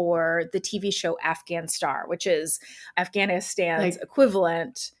band for the TV show Afghan Star, which is Afghanistan's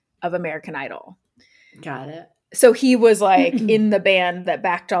equivalent of American Idol. Got it. So he was like in the band that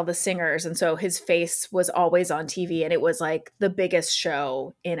backed all the singers. And so his face was always on TV, and it was like the biggest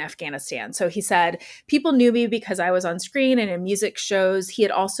show in Afghanistan. So he said, people knew me because I was on screen and in music shows. He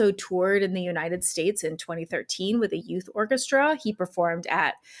had also toured in the United States in 2013 with a youth orchestra. He performed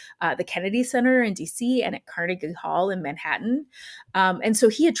at the Kennedy Center in DC and at Carnegie Hall in Manhattan. And so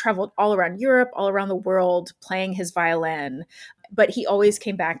he had traveled all around Europe, all around the world, playing his violin. But he always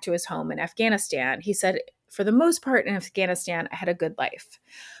came back to his home in Afghanistan. He said, for the most part in Afghanistan, I had a good life.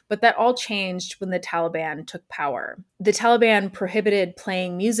 But that all changed when the Taliban took power. The Taliban prohibited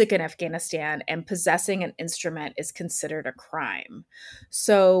playing music in Afghanistan, and possessing an instrument is considered a crime.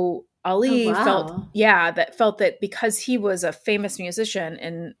 So Ali felt that because he was a famous musician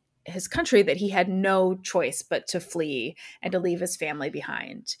in his country, that he had no choice but to flee and to leave his family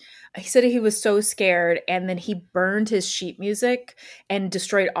behind. He said he was so scared, and then he burned his sheet music and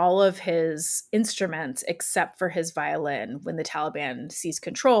destroyed all of his instruments except for his violin when the Taliban seized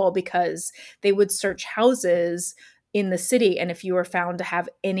control, because they would search houses in the city, and if you were found to have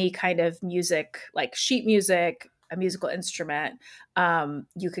any kind of music, like sheet music, a musical instrument,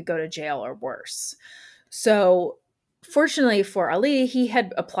 you could go to jail or worse. So fortunately for Ali, he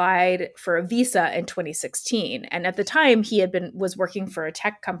had applied for a visa in 2016. And at the time he was working for a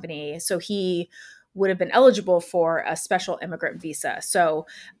tech company. So he would have been eligible for a special immigrant visa. So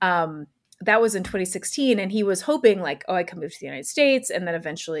that was in 2016. And he was hoping I could move to the United States and then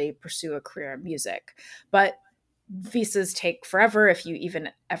eventually pursue a career in music. But visas take forever if you even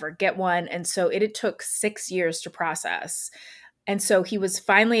ever get one. And so it took 6 years to process. And so he was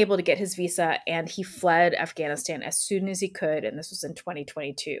finally able to get his visa, and he fled Afghanistan as soon as he could. And this was in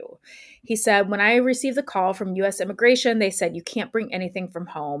 2022. He said, when I received the call from U.S. immigration, they said, you can't bring anything from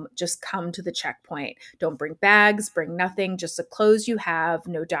home. Just come to the checkpoint. Don't bring bags, bring nothing, just the clothes you have,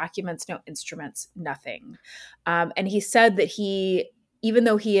 no documents, no instruments, nothing. And he said that even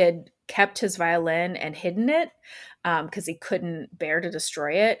though he had kept his violin and hidden it because he couldn't bear to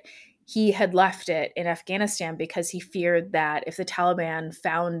destroy it, he had left it in Afghanistan because he feared that if the Taliban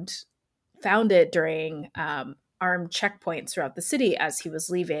found it during armed checkpoints throughout the city as he was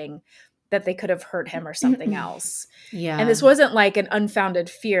leaving, that they could have hurt him or something else. Yeah. And this wasn't like an unfounded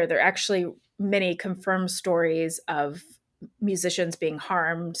fear. There are actually many confirmed stories of musicians being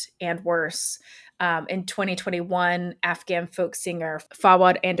harmed and worse. In 2021, Afghan folk singer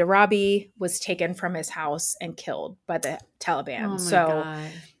Fawad Andarabi was taken from his house and killed by the Taliban.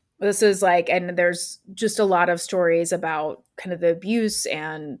 God. This is like, and there's just a lot of stories about kind of the abuse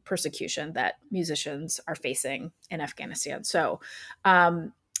and persecution that musicians are facing in Afghanistan. So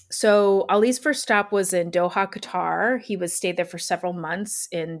Ali's first stop was in Doha, Qatar. He stayed there for several months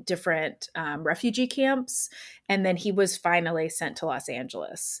in different refugee camps, and then he was finally sent to Los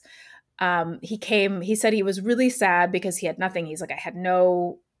Angeles. He said he was really sad because he had nothing. He's like, I had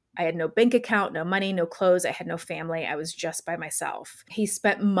no bank account, no money, no clothes. I had no family. I was just by myself. He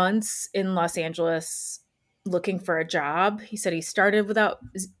spent months in Los Angeles looking for a job. He said I started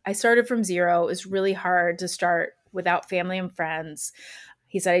from zero. It was really hard to start without family and friends.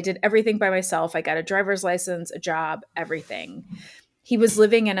 He said, I did everything by myself. I got a driver's license, a job, everything. He was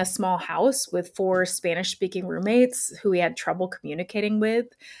living in a small house with 4 Spanish-speaking roommates who he had trouble communicating with.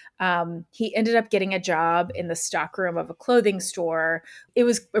 He ended up getting a job in the stockroom of a clothing store. It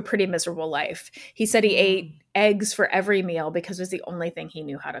was a pretty miserable life. He said he ate eggs for every meal because it was the only thing he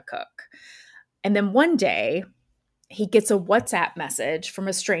knew how to cook. And then one day, he gets a WhatsApp message from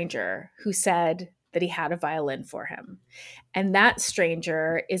a stranger who said that he had a violin for him. And that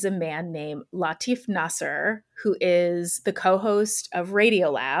stranger is a man named Latif Nasser, who is the co-host of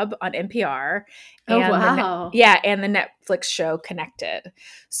Radiolab on NPR. And wow. And the Netflix show Connected.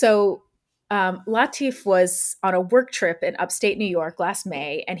 So Latif was on a work trip in upstate New York last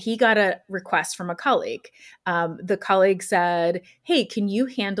May, and he got a request from a colleague. The colleague said, hey, can you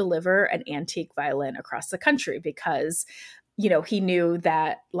hand deliver an antique violin across the country? Because he knew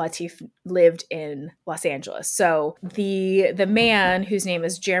that Latif lived in Los Angeles. So the man, whose name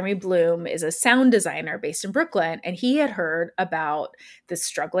is Jeremy Bloom, is a sound designer based in Brooklyn, and he had heard about this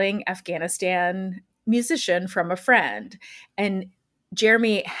struggling Afghanistan musician from a friend. And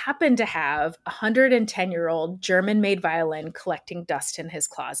Jeremy happened to have a 110-year-old German-made violin collecting dust in his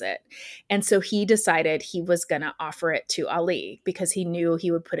closet. And so he decided he was going to offer it to Ali because he knew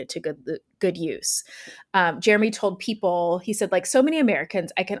he would put it to good use. Jeremy told People, he said, like so many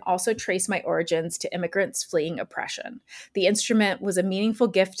Americans, I can also trace my origins to immigrants fleeing oppression. The instrument was a meaningful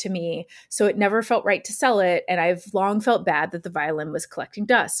gift to me, so it never felt right to sell it, and I've long felt bad that the violin was collecting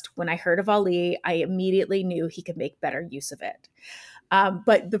dust. When I heard of Ali, I immediately knew he could make better use of it.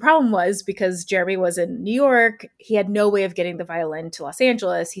 But the problem was because Jeremy was in New York, he had no way of getting the violin to Los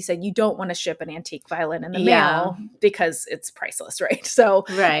Angeles. He said, you don't want to ship an antique violin in the mail because it's priceless, right? So,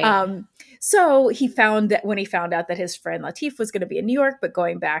 so he found that when he found out that his friend Latif was going to be in New York, but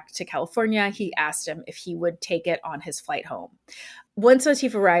going back to California, he asked him if he would take it on his flight home. Once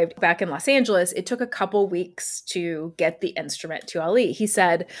Latif arrived back in Los Angeles, it took a couple weeks to get the instrument to Ali. He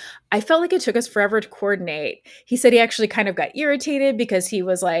said, I felt like it took us forever to coordinate. He said he actually kind of got irritated because he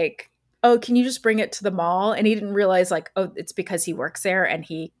was like, oh, can you just bring it to the mall? And he didn't realize it's because he works there and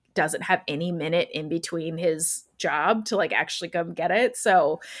he doesn't have any minute in between his job to actually come get it.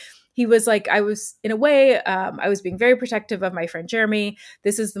 So he was like, I was being very protective of my friend Jeremy.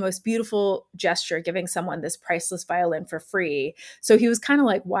 This is the most beautiful gesture, giving someone this priceless violin for free. So he was kind of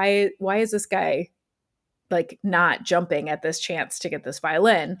like, why is this guy not jumping at this chance to get this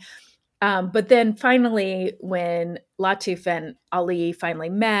violin? But then finally, when Latif and Ali finally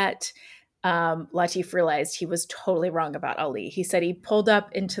met, Latif realized he was totally wrong about Ali. He said he pulled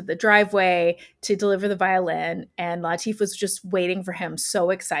up into the driveway to deliver the violin, and Latif was just waiting for him, so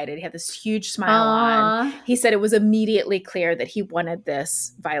excited. He had this huge smile on. He said it was immediately clear that he wanted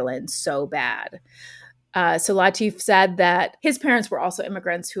this violin so bad. So Latif said that his parents were also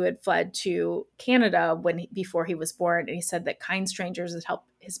immigrants who had fled to Canada before he was born. And he said that kind strangers had helped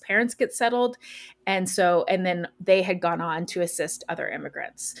his parents get settled. And then they had gone on to assist other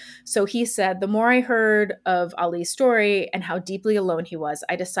immigrants. So he said, the more I heard of Ali's story and how deeply alone he was,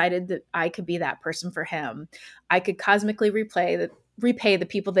 I decided that I could be that person for him. I could cosmically repay the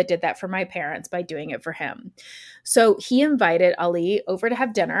people that did that for my parents by doing it for him. So he invited Ali over to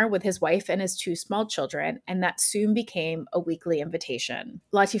have dinner with his wife and his 2 small children, and that soon became a weekly invitation.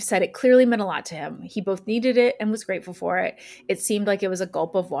 Latif said it clearly meant a lot to him. He both needed it and was grateful for it. It seemed like it was a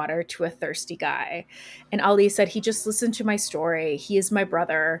gulp of water to a thirsty guy. And Ali said, he just listened to my story. He is my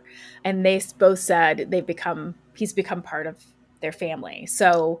brother. And they both said he's become part of their family.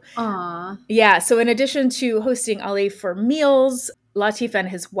 So, So in addition to hosting Ali for meals, Latif and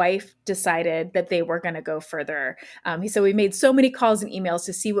his wife decided that they were going to go further. He said, we made so many calls and emails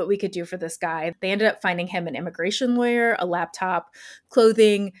to see what we could do for this guy. They ended up finding him an immigration lawyer, a laptop,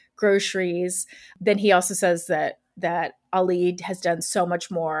 clothing, groceries. Then he also says that Ali has done so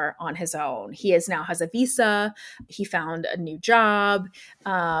much more on his own. He now has a visa. He found a new job,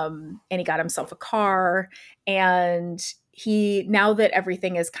 and he got himself a car. And now that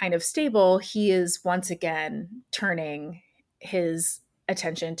everything is kind of stable, he is once again turning his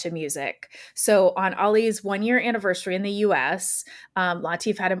attention to music. So on Ali's 1-year anniversary in the US,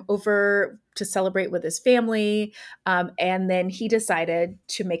 Latif had him over to celebrate with his family. And then he decided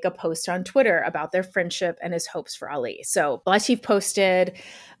to make a post on Twitter about their friendship and his hopes for Ali. So Latif posted,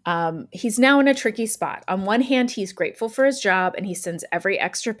 he's now in a tricky spot. On one hand, he's grateful for his job and he sends every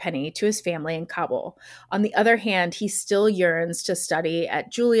extra penny to his family in Kabul. On the other hand, he still yearns to study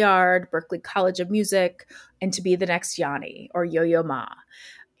at Juilliard, Berklee College of Music, and to be the next Yanni or Yo-Yo Ma.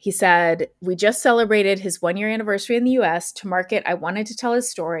 He said, we just celebrated his 1-year anniversary in the US. To mark it, I wanted to tell his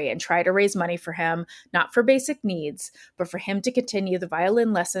story and try to raise money for him, not for basic needs, but for him to continue the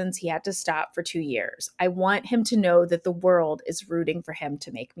violin lessons he had to stop for 2 years. I want him to know that the world is rooting for him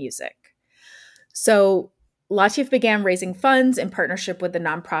to make music. So Latif began raising funds in partnership with the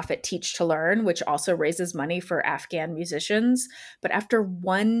nonprofit Teach to Learn, which also raises money for Afghan musicians. But after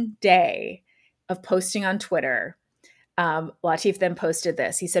one day of posting on Twitter, Latif then posted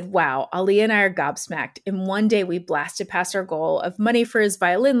this. He said, wow, Ali and I are gobsmacked. In one day, we blasted past our goal of money for his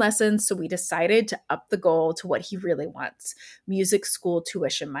violin lessons, so we decided to up the goal to what he really wants, music school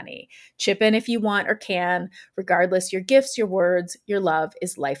tuition money. Chip in if you want or can. Regardless, your gifts, your words, your love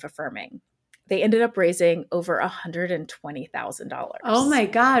is life-affirming. They ended up raising over $120,000. Oh my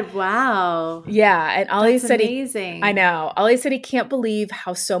God. Wow. Yeah. And Ali said, amazing. I know. Ali said he can't believe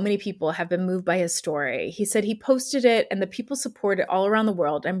how so many people have been moved by his story. He said he posted it and the people support it all around the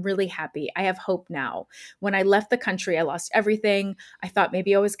world. I'm really happy. I have hope now. When I left the country, I lost everything. I thought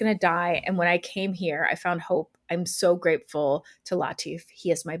maybe I was going to die. And when I came here, I found hope. I'm so grateful to Latif.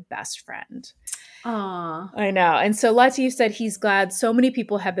 He is my best friend. Aww. I know. And so Latif said he's glad so many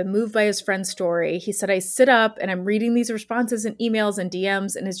people have been moved by his friend's story. He said, I sit up and I'm reading these responses and emails and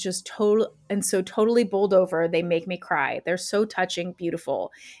DMs and it's just totally bowled over. They make me cry. They're so touching,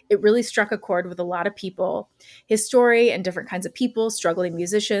 beautiful. It really struck a chord with a lot of people. His story and different kinds of people, struggling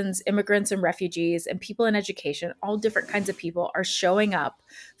musicians, immigrants and refugees, and people in education, all different kinds of people are showing up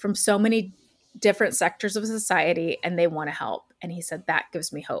from so many different sectors of society and they want to help. And he said, that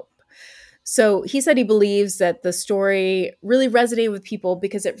gives me hope. So he said he believes that the story really resonated with people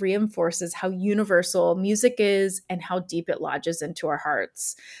because it reinforces how universal music is and how deep it lodges into our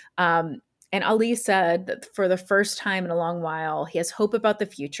hearts. And Ali said that for the first time in a long while, he has hope about the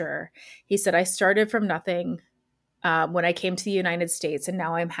future. He said, I started from nothing when I came to the United States, and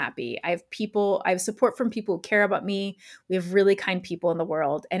now I'm happy. I have support from people who care about me. We have really kind people in the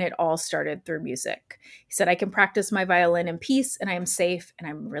world, and it all started through music. He said, I can practice my violin in peace, and I am safe, and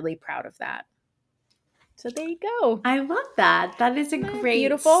I'm really proud of that. So there you go. I love that. That is a great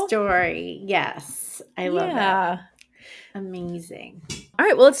beautiful story. Yes, I love it. Amazing. All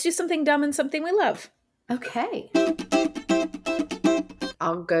right, well, let's do something dumb and something we love. Okay.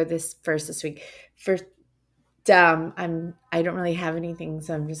 I'll go this week. First, dumb. I don't really have anything,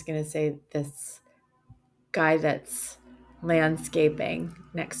 so I'm just gonna say this guy that's landscaping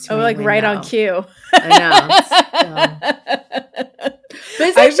next to me. Oh, like right on cue. I know. But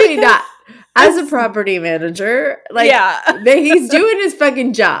it's actually not. As a property manager, he's doing his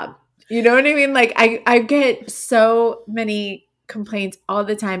fucking job. You know what I mean? Like I get so many complaints all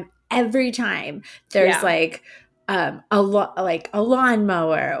the time. Every time there's a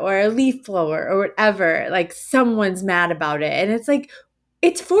lawnmower or a leaf blower or whatever, like someone's mad about it. And it's like,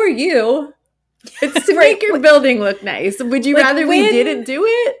 it's for you. It's to make your building look nice. Would you rather we didn't do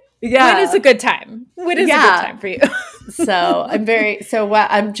it? Yeah. When is a good time? When is a good time for you? So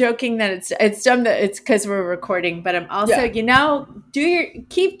I'm joking that it's dumb that it's because we're recording, but I'm also,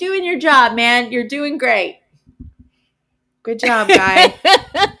 keep doing your job, man. You're doing great. Good job, guy.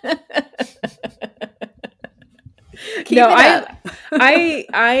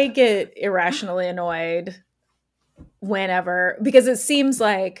 I get irrationally annoyed whenever, because it seems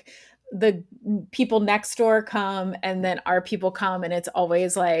like the people next door come and then our people come and it's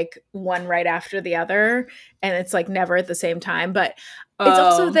always like one right after the other and it's like never at the same time. But it's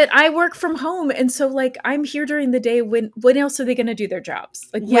also that I work from home and so like I'm here during the day. When else are they going to do their jobs?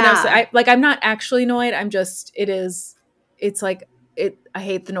 Like when else? I'm not actually annoyed. I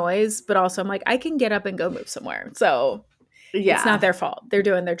hate the noise, but also I'm like, I can get up and go move somewhere. So it's not their fault. They're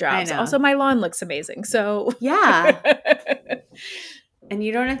doing their jobs. Also, my lawn looks amazing. So yeah. And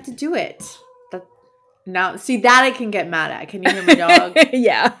you don't have to do it. Now, see, that I can get mad at. Can you hear my dog?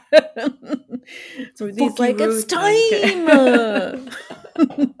 Yeah. So he's like, it's time.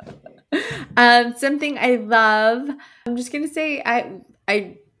 Something I love. I'm just going to say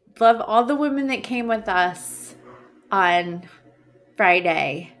I love all the women that came with us on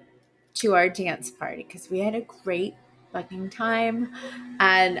Friday to our dance party because we had a great fucking time.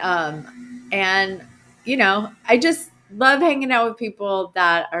 And you know, I just love hanging out with people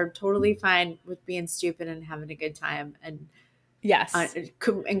that are totally fine with being stupid and having a good time and yes,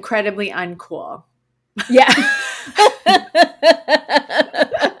 incredibly uncool. Yeah.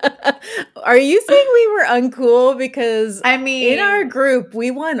 Are you saying we were uncool? Because I mean, in our group,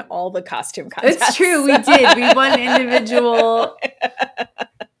 we won all the costume contests. It's true, we did. We won individual,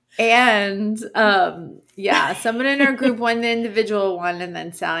 and someone in our group won the individual one, and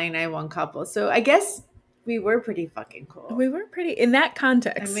then Sally and I won couple. So I guess we were pretty fucking cool. We were pretty in that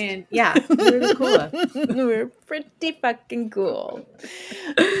context. I mean, yeah, we were the coolest. We were pretty fucking cool.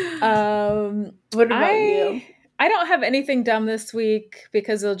 What about you? I don't have anything dumb this week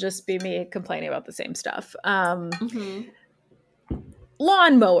because it'll just be me complaining about the same stuff.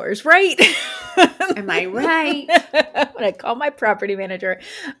 Lawnmowers, right? Am I right? When I call my property manager,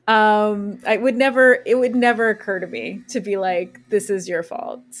 it would never occur to me to be like, "This is your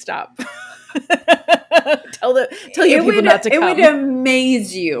fault. Stop." tell you people not to come. It would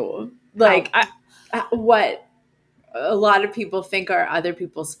amaze you, like what a lot of people think are other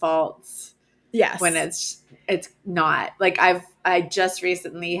people's faults. Yes, when it's not. Like I just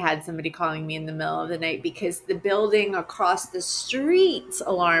recently had somebody calling me in the middle of the night because the building across the street's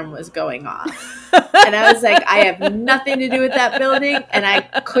alarm was going off. And I was like, I have nothing to do with that building. And I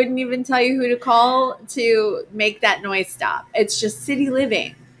couldn't even tell you who to call to make that noise stop. It's just city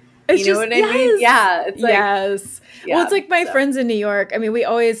living. You know what I mean? Yeah. It's like, yes. Yeah, well, it's like my friends in New York. I mean,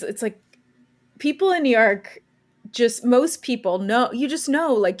 it's like people in New York, just most people know, you just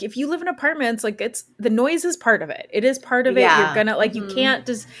know, like if you live in apartments, like the noise is part of it. It is part of it. You're gonna like, you can't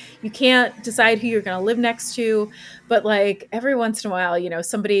decide who you're gonna live next to, but like every once in a while, you know,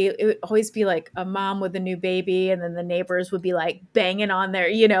 it would always be like a mom with a new baby, and then the neighbors would be like banging on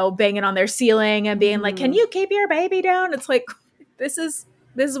their ceiling and being like, "Can you keep your baby down?" It's like, this is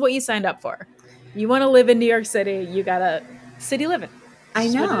what you signed up for. You want to live in New York City, you gotta city living. I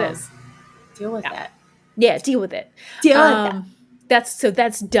know. What it is. Deal with that. Yeah, deal with it.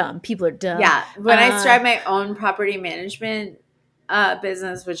 That's dumb. People are dumb. Yeah. When I start my own property management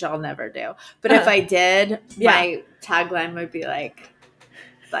business, which I'll never do, but if I did, my tagline would be like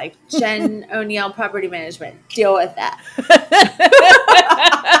Jen O'Neill Property Management. Deal with that.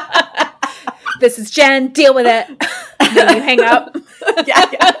 This is Jen. Deal with it. And then you hang up.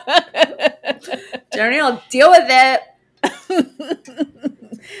 Yeah. Jen O'Neill, deal with it.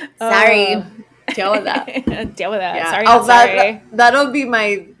 Sorry. Deal with that. Deal with that. Yeah. Sorry, not sorry. That'll be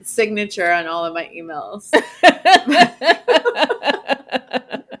my signature on all of my emails.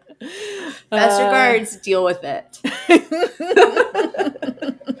 Best regards, deal with it.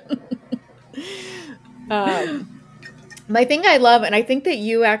 My thing I love, and I think that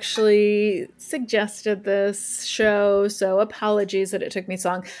you actually suggested this show, so apologies that it took me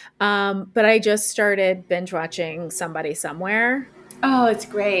so long, but I just started binge watching Somebody Somewhere. Oh, it's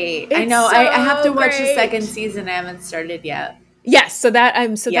great. I know. So I have to watch the second season. I haven't started yet. Yes. So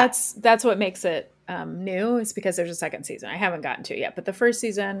that's what makes it new, is because there's a second season. I haven't gotten to it yet, but the first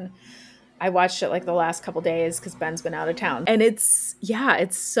season I watched it like the last couple days because Ben's been out of town, and it's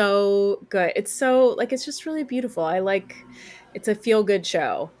so good. It's so it's just really beautiful. It's a feel good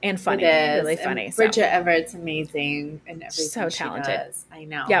show and funny, really funny. And Bridget Everett's amazing and everything. So talented. She does. I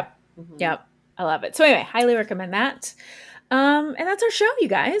know. Yep. Mm-hmm. Yep. I love it. So anyway, highly recommend that. And that's our show, you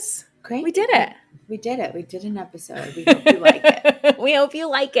guys. Great. We did it. We did it. We did an episode. We hope you like it. We hope you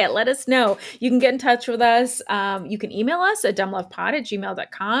like it. Let us know. You can get in touch with us. You can email us at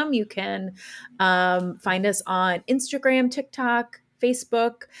dumblovepod@gmail.com. You can find us on Instagram, TikTok,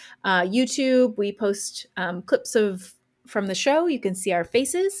 Facebook, YouTube. We post clips from the show. You can see our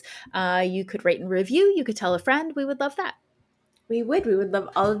faces. You could rate and review. You could tell a friend. We would love that. We would love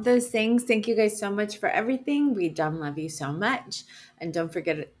all of those things. Thank you guys so much for everything. We dumb love you so much. And don't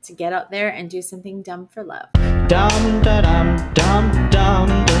forget to get out there and do something dumb for love. Dum da dum dum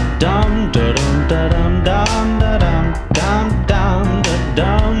dum dum da dum da dum dum da dum dum dum da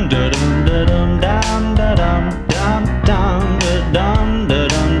dum da dum da dum dum